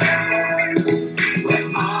together.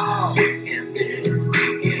 We're all in this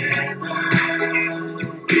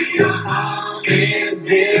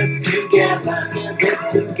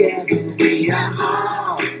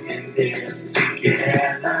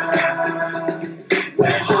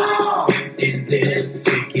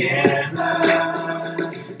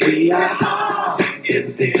We're all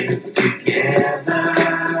in this together.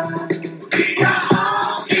 We are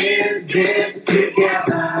all in this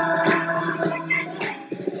together.